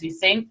emails. You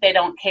think they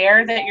don't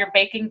care that you're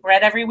baking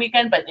bread every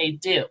weekend, but they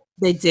do.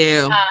 They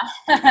do.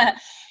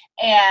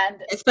 And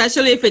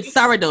especially if it's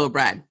sourdough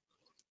bread.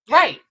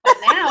 Right. But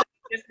now it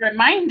just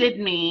reminded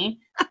me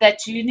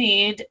that you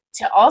need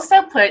to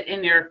also put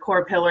in your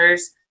core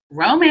pillars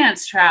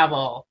romance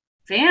travel,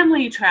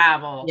 family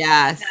travel.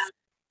 Yes.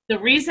 Now, the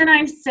reason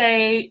I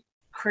say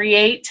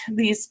create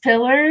these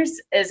pillars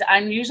is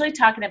I'm usually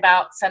talking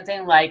about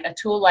something like a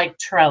tool like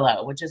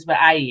Trello, which is what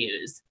I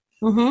use.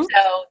 Mm-hmm.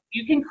 So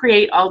you can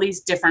create all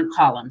these different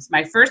columns.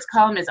 My first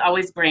column is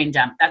always brain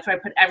dump. That's where I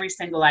put every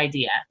single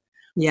idea.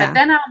 Yeah. But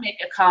then I'll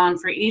make a column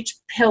for each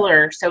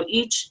pillar. So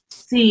each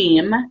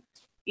theme,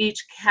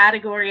 each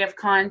category of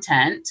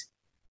content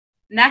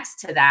next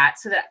to that,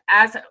 so that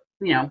as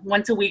you know,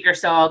 once a week or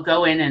so, I'll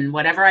go in and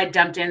whatever I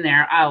dumped in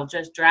there, I'll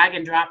just drag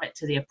and drop it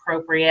to the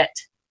appropriate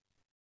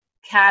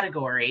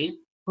category.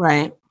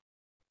 Right.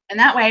 And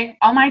that way,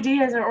 all my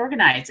ideas are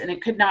organized, and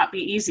it could not be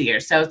easier.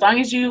 So as long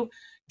as you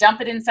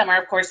dump it in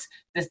somewhere, of course,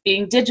 this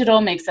being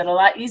digital makes it a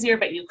lot easier,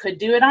 but you could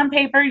do it on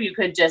paper. You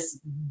could just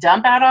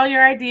dump out all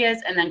your ideas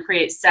and then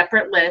create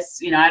separate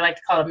lists. You know, I like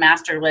to call it a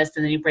master list,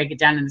 and then you break it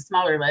down into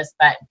smaller lists.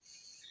 But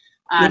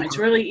it's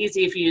really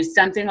easy if you use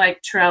something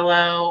like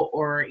Trello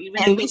or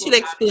even. And we should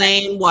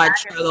explain what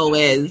Trello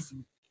is.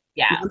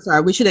 Yeah. I'm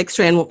sorry. We should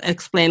explain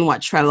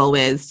what Trello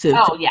is to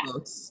yeah.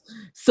 folks.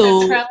 So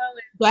Trello is,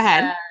 go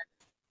ahead.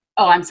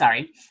 I'm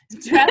sorry.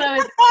 Trello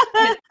is,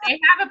 they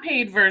have a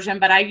paid version,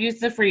 but I use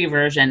the free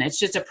version. It's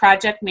just a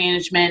project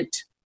management.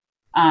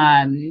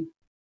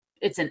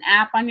 It's an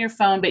app on your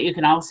phone, but you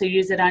can also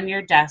use it on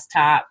your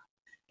desktop.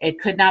 It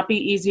could not be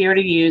easier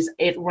to use.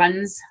 It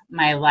runs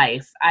my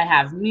life. I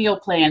have meal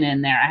plan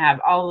in there. I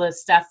have all the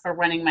stuff for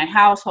running my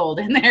household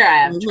in there. I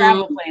have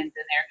travel plans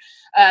in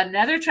there.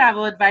 Another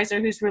travel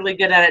advisor who's really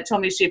good at it told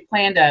me she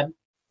planned a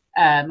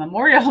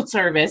memorial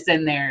service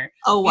in there.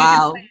 Oh,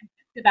 wow.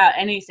 About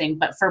anything,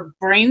 but for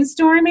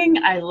brainstorming,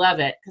 I love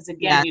it because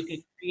again, you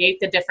can create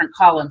the different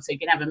columns, so you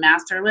can have a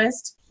master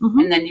list,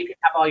 and then you can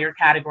have all your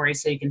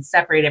categories, so you can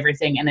separate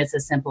everything, and it's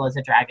as simple as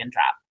a drag and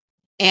drop.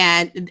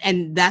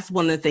 And that's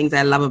one of the things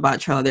I love about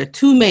Trello. There are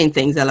two main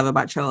things I love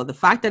about Trello. The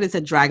fact that it's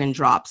a drag and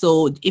drop.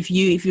 So if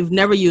you've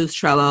never used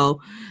Trello,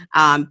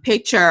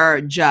 picture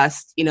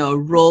just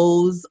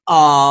rows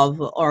of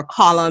or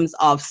columns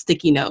of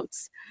sticky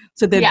notes.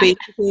 So they're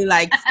basically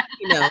like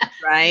sticky notes,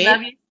 right?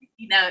 Love you.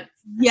 Notes.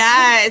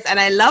 Yes, and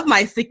I love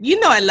my sticky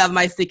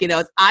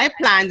notes. I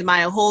planned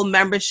my whole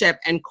membership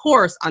and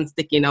course on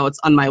sticky notes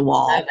on my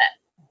wall.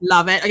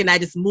 Love it. And I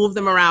just move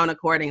them around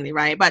accordingly,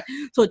 right? But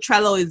so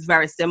Trello is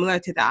very similar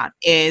to that.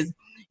 Is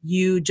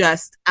you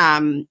just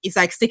it's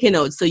like sticky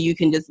notes, so you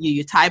can just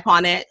you type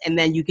on it and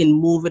then you can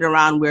move it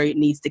around where it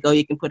needs to go.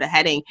 You can put a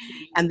heading,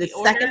 and the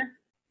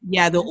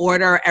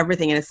order,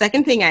 everything. And the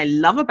second thing I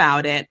love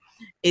about it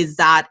is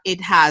that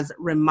it has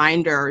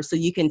reminders. So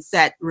you can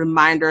set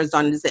reminders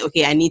on to say,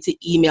 okay, I need to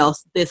email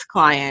this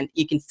client.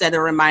 You can set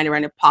a reminder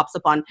and it pops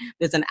up on,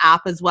 there's an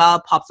app as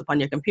well, pops up on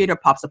your computer,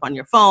 pops up on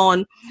your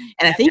phone.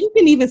 And I think you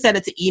can even set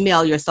it to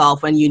email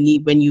yourself when you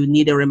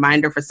need a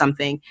reminder for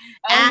something.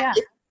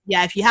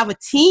 If you have a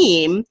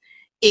team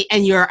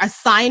and you're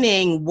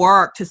assigning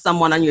work to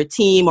someone on your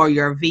team or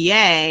your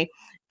VA,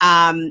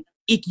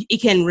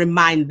 it can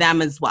remind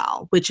them as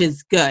well, which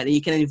is good.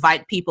 You can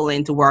invite people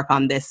in to work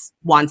on this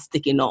one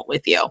sticky note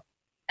with you.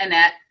 And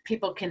that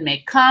people can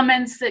make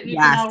comments that you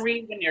can all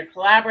read when you're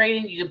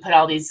collaborating. You can put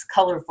all these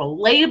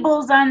colorful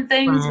labels on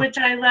things, which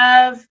I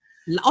love.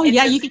 Oh,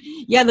 it's you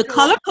can. The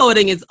color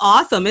coding is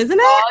awesome, isn't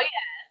it? Oh,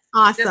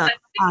 yeah. Awesome. Just like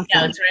sticky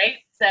notes, right?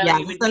 So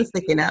just on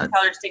sticky notes.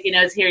 Color sticky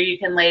notes here you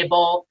can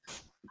label.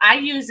 I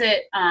use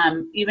it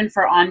even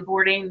for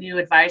onboarding new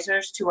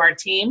advisors to our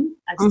team.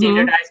 I've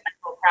standardized my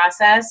whole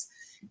process.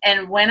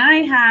 And when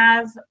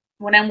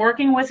I'm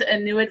working with a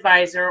new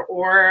advisor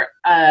or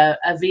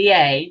a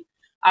VA,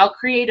 I'll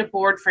create a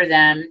board for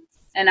them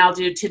and I'll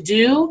do to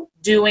do,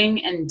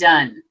 doing, and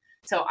done.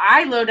 So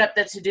I load up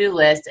the to-do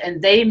list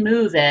and they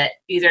move it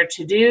either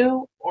to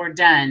do or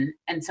done.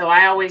 And so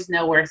I always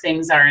know where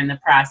things are in the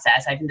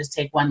process. I can just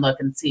take one look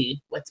and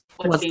see what's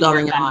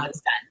going on. What's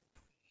done.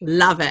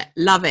 Love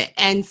it.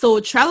 And so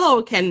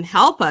Trello can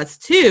help us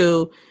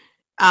too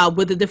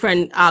with the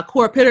different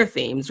core pillar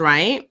themes,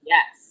 right?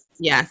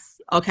 Yes.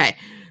 Okay.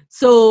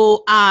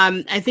 So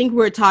I think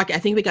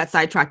we got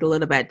sidetracked a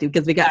little bit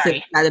because we got so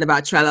excited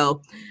about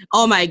Trello.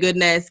 Oh my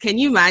goodness. Can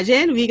you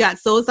imagine? We got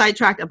so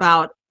sidetracked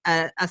about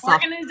a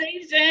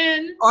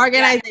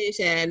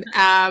organization.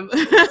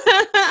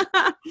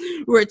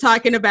 We're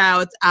talking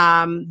about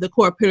the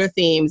core pillar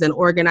themes and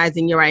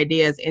organizing your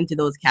ideas into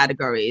those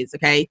categories.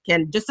 Okay.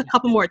 Just a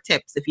couple more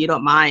tips if you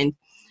don't mind.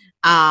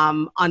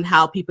 on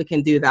how people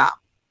can do that.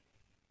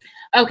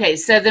 Okay,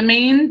 so the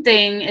main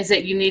thing is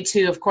that you need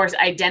to, of course,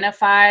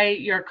 identify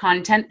your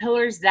content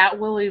pillars. That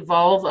will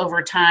evolve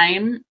over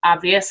time,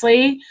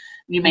 obviously.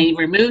 You may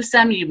remove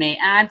some, you may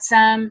add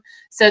some.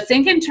 So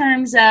think in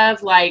terms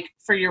of, like,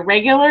 for your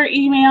regular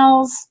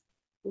emails,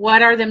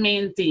 what are the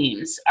main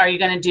themes? Are you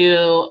going to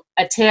do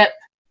a tip,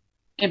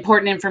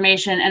 important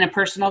information, and a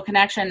personal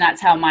connection?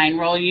 That's how mine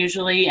roll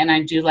usually. And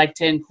I do like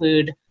to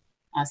include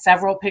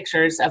several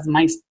pictures of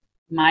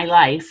my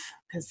life,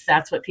 because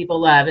that's what people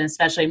love, and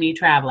especially me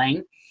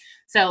traveling.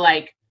 So,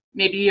 like,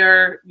 maybe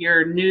your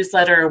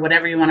newsletter or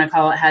whatever you want to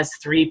call it has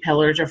 3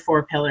 pillars or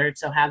 4 pillars.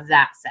 So have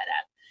that set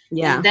up.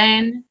 Yeah. And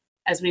then,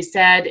 as we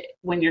said,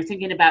 when you're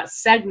thinking about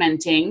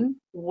segmenting,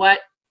 what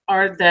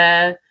are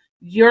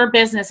your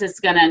business is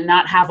going to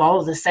not have all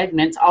of the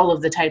segments, all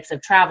of the types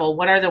of travel.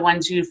 What are the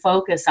ones you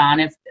focus on,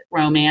 if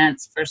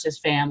romance versus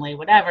family,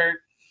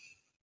 whatever?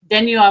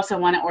 Then you also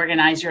want to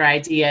organize your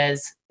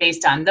ideas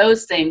based on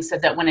those things, so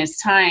that when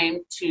it's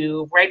time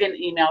to write an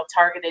email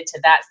targeted to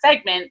that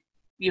segment,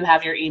 you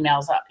have your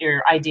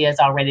ideas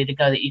all ready to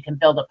go that you can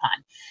build upon.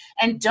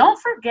 And don't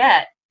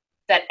forget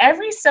that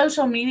every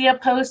social media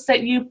post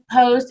that you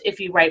post, if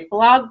you write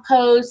blog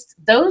posts,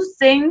 those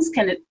things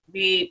can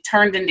be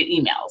turned into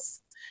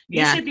emails.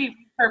 You should be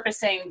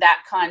repurposing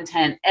that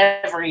content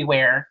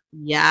everywhere.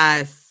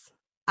 Yes,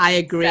 I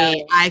agree.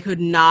 So, I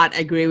could not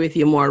agree with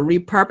you more.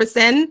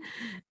 Repurposing.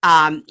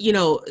 A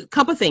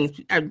couple of things.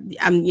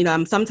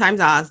 I'm sometimes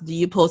asked, do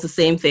you post the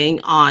same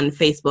thing on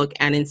Facebook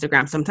and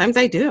Instagram? Sometimes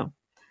I do.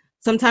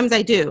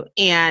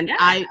 And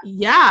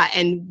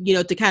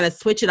to kind of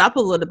switch it up a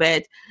little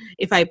bit,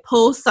 if I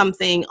post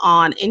something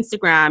on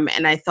Instagram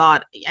and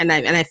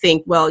I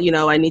think, well,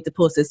 I need to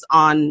post this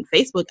on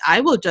Facebook,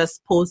 I will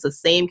just post the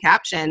same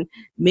caption,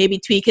 maybe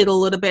tweak it a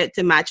little bit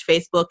to match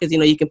Facebook, because,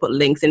 you can put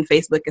links in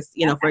Facebook,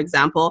 for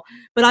example,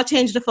 but I'll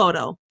change the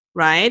photo.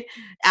 Right?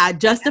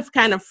 Just to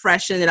kind of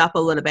freshen it up a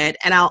little bit.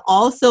 And I'll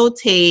also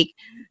take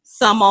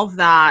some of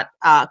that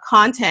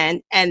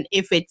content, and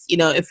if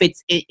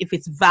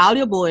it's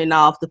valuable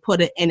enough to put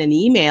it in an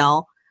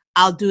email,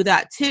 I'll do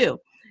that too.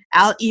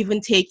 I'll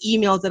even take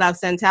emails that I've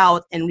sent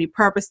out and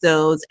repurpose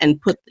those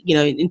and put,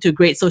 into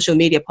great social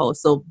media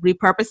posts. So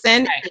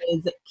repurposing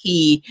is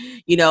key.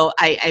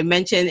 I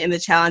mentioned in the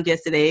challenge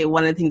yesterday,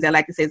 one of the things I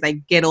like to say is,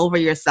 like, get over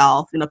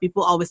yourself.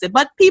 People always say,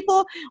 but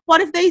people, what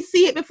if they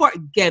see it before?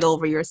 Get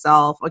over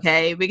yourself,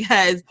 okay?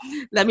 Because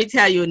let me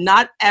tell you,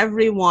 not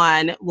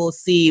everyone will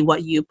see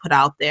what you put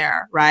out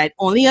there, right?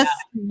 Only a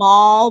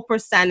small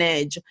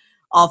percentage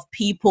of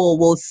people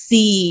will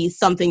see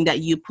something that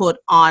you put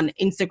on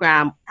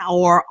Instagram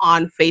or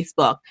on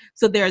Facebook.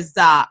 So there's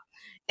that.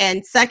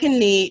 And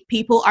secondly,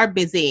 people are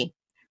busy,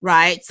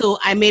 right? So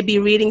I may be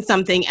reading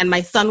something and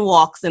my son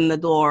walks in the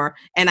door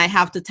and I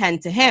have to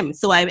tend to him.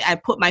 So I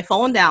put my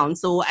phone down.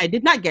 So I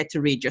did not get to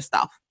read your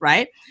stuff,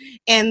 right?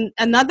 And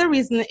another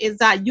reason is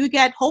that you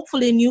get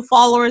hopefully new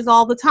followers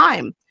all the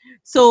time.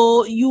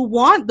 So you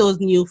want those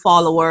new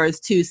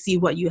followers to see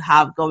what you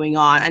have going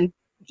on. And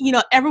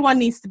everyone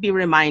needs to be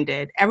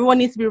reminded. And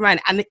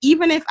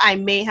even if I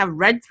may have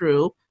read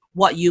through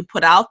what you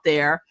put out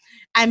there,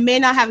 I may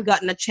not have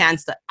gotten a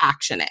chance to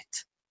action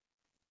it.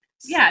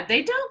 Yeah,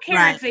 they don't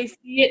care if they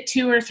see it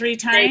 2 or 3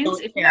 times.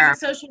 If you have a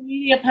social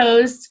media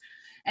post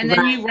and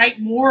then you write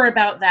more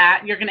about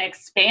that, you're going to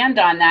expand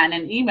on that in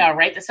an email,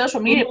 right? The social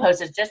media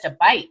post is just a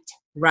bite.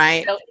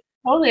 Right. So it's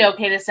totally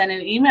okay to send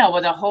an email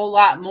with a whole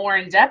lot more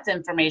in-depth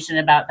information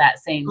about that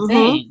same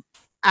thing.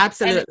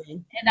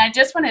 Absolutely. And I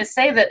just want to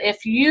say that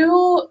if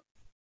you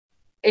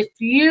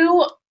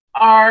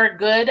are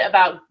good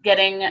about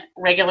getting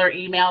regular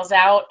emails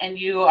out and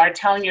you are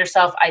telling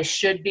yourself, I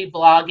should be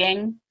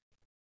blogging,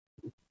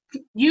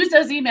 use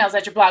those emails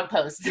at your blog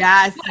post.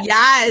 Yes.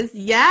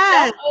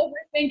 Don't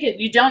overthink it.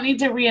 You don't need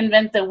to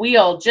reinvent the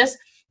wheel. Just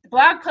the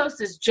blog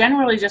post is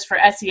generally just for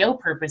SEO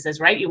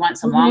purposes, right? You want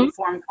some long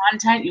form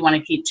content. You want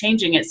to keep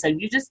changing it. So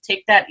you just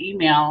take that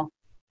email,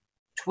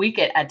 tweak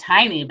it a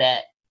tiny bit,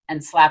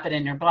 and slap it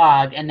in your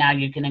blog, and now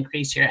you can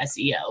increase your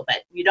SEO.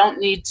 But you don't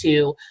need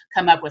to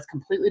come up with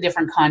completely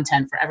different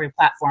content for every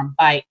platform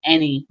by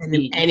any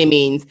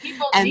means.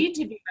 People need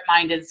to be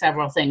reminded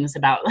several things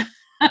about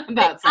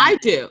I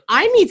do.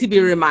 I need to be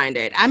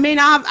reminded. I may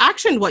not have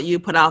actioned what you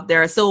put out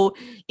there. So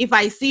if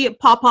I see it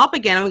pop up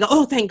again, I'm going to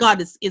go, oh, thank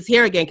God it's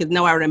here again, because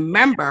now I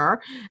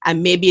remember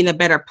and maybe in a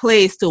better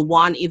place to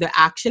 1, either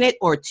action it,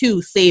 or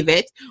 2, save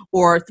it,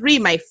 or 3,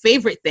 my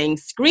favorite thing,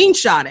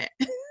 screenshot it.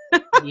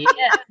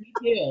 Yeah, me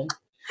too.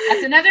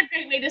 That's another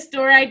great way to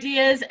store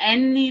ideas.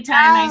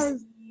 Anytime I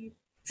see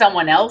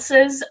someone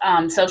else's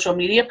social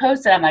media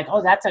post, and I'm like,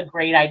 oh, that's a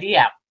great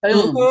idea.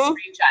 Boom, screenshot.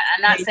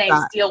 I'm not saying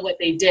Screenshot. steal what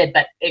they did,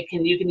 but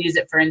you can use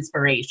it for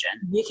inspiration.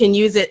 You can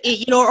use it,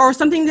 or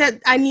something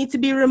that I need to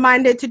be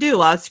reminded to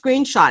do. I'll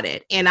screenshot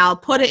it and I'll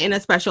put it in a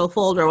special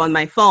folder on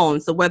my phone.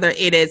 So whether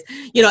it is,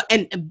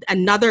 and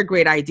another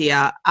great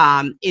idea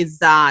is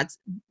that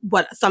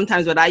what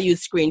I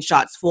use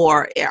screenshots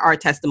for are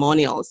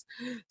testimonials.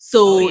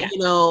 So,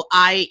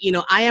 I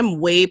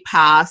am way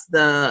past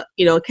the,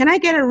 can I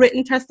get a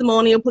written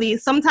testimonial,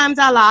 please? Sometimes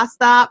I'll ask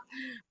that.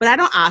 But I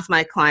don't ask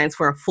my clients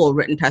for full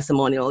written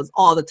testimonials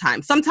all the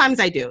time. Sometimes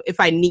I do if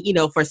I need,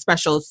 for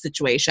special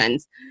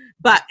situations.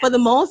 But for the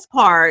most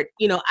part,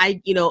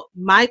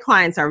 my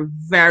clients are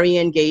very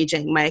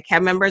engaging. My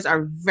account members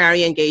are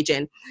very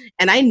engaging.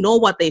 And I know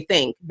what they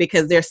think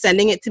because they're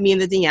sending it to me in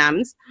the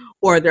DMs,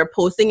 or they're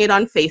posting it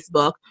on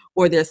Facebook,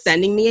 or they're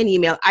sending me an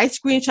email. I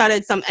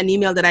screenshotted an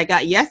email that I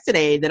got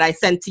yesterday that I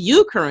sent to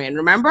you, Corinne,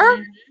 remember?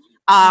 Mm-hmm.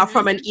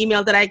 From an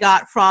email that I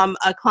got from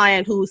a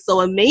client who's so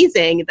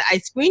amazing that I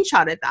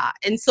screenshotted that.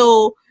 And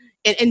so,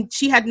 and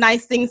she had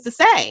nice things to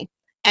say.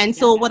 And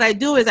so what I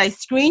do is I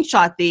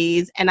screenshot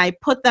these and I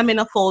put them in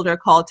a folder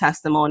called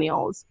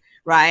testimonials,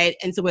 right?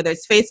 And so whether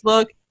it's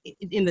Facebook,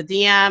 in the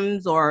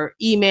DMs or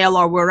email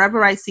or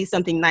wherever I see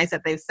something nice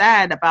that they've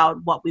said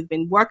about what we've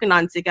been working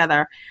on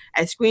together,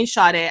 I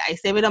screenshot it, I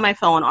save it on my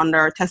phone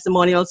under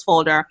testimonials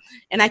folder,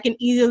 and I can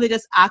easily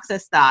just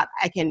access that.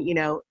 I can,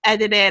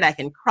 edit it, I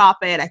can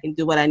crop it, I can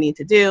do what I need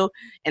to do,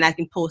 and I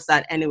can post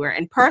that anywhere.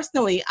 And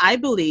personally, I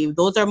believe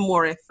those are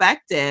more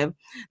effective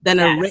than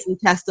a written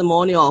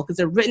testimonial, because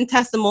a written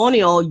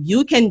testimonial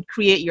you can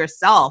create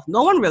yourself.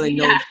 No one really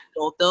knows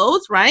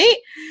those, right?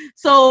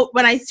 So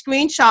when I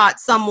screenshot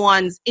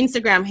someone's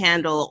Instagram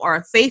handle or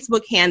a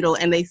Facebook handle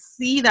and they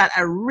see that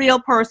a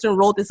real person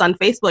wrote this on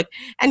Facebook,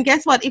 and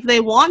guess what? If they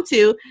want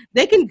to,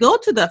 they can go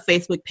to the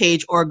Facebook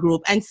page or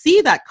group and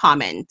see that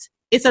comment.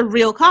 It's a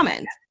real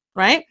comment,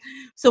 right?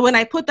 So when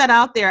I put that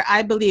out there,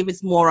 I believe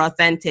it's more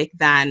authentic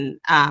than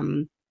a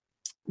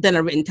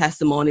written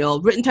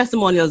testimonial. Written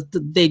testimonials,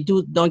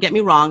 don't get me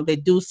wrong, they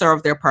do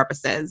serve their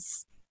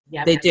purposes.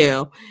 Yep. They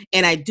do.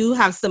 And I do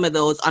have some of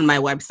those on my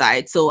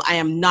website. So I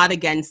am not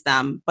against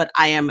them, but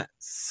I am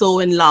so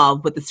in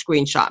love with the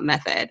screenshot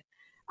method.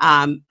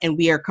 And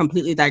we are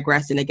completely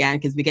digressing again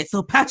because we get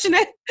so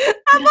passionate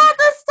about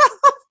this stuff.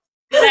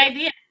 Good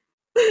idea.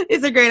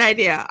 It's a great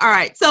idea. All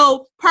right.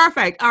 So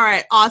perfect. All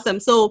right. Awesome.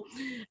 So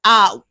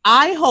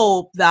I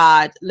hope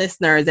that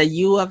listeners, that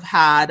you have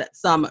had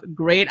some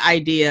great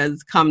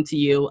ideas come to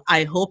you.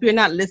 I hope you're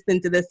not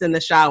listening to this in the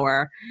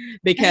shower,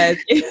 because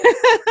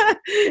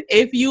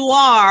if you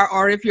are,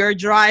 or if you're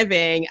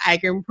driving, I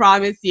can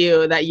promise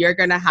you that you're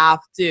going to have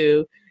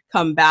to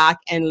come back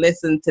and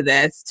listen to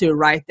this to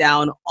write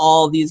down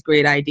all these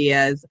great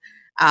ideas.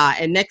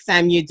 And next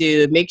time you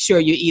do, make sure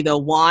you either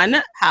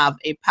have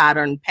a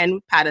pattern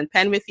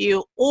pen with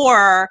you,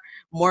 or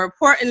more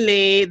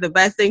importantly, the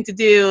best thing to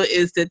do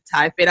is to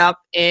type it up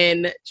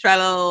in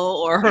Trello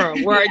or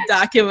a Word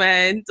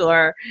document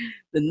or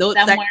the notes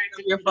section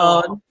of your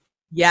phone.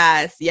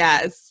 Yes.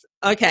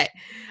 Okay.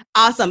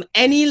 Awesome.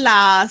 Any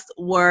last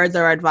words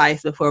or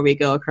advice before we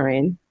go,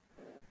 Corinne?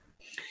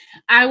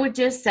 I would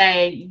just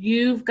say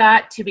you've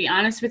got to be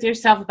honest with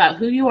yourself about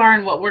who you are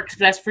and what works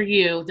best for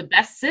you. The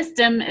best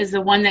system is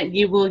the one that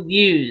you will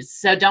use.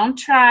 So don't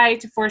try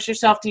to force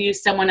yourself to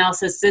use someone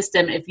else's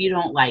system if you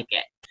don't like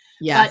it.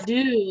 Yes. But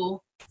do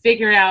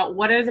figure out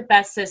what are the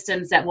best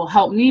systems that will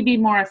help me be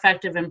more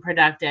effective and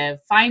productive.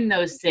 Find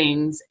those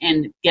things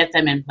and get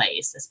them in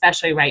place,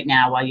 especially right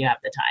now while you have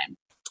the time.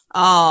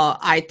 Oh,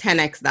 I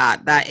 10x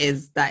that. That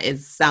is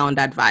sound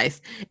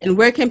advice. And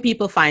where can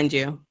people find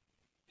you?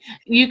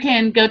 You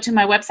can go to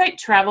my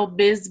website,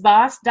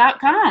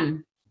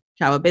 travelbizboss.com.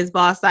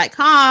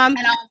 Travelbizboss.com.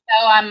 And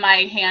also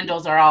my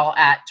handles are all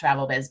at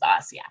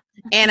travelbizboss. Yeah.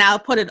 And I'll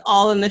put it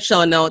all in the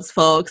show notes,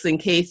 folks, in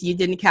case you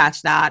didn't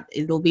catch that.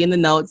 It'll be in the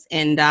notes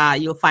and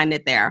you'll find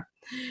it there.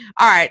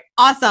 All right.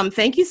 Awesome.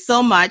 Thank you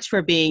so much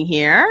for being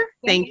here.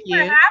 Thank you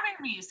for having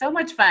me. So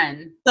much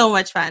fun. So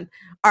much fun.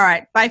 All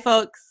right. Bye,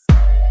 folks.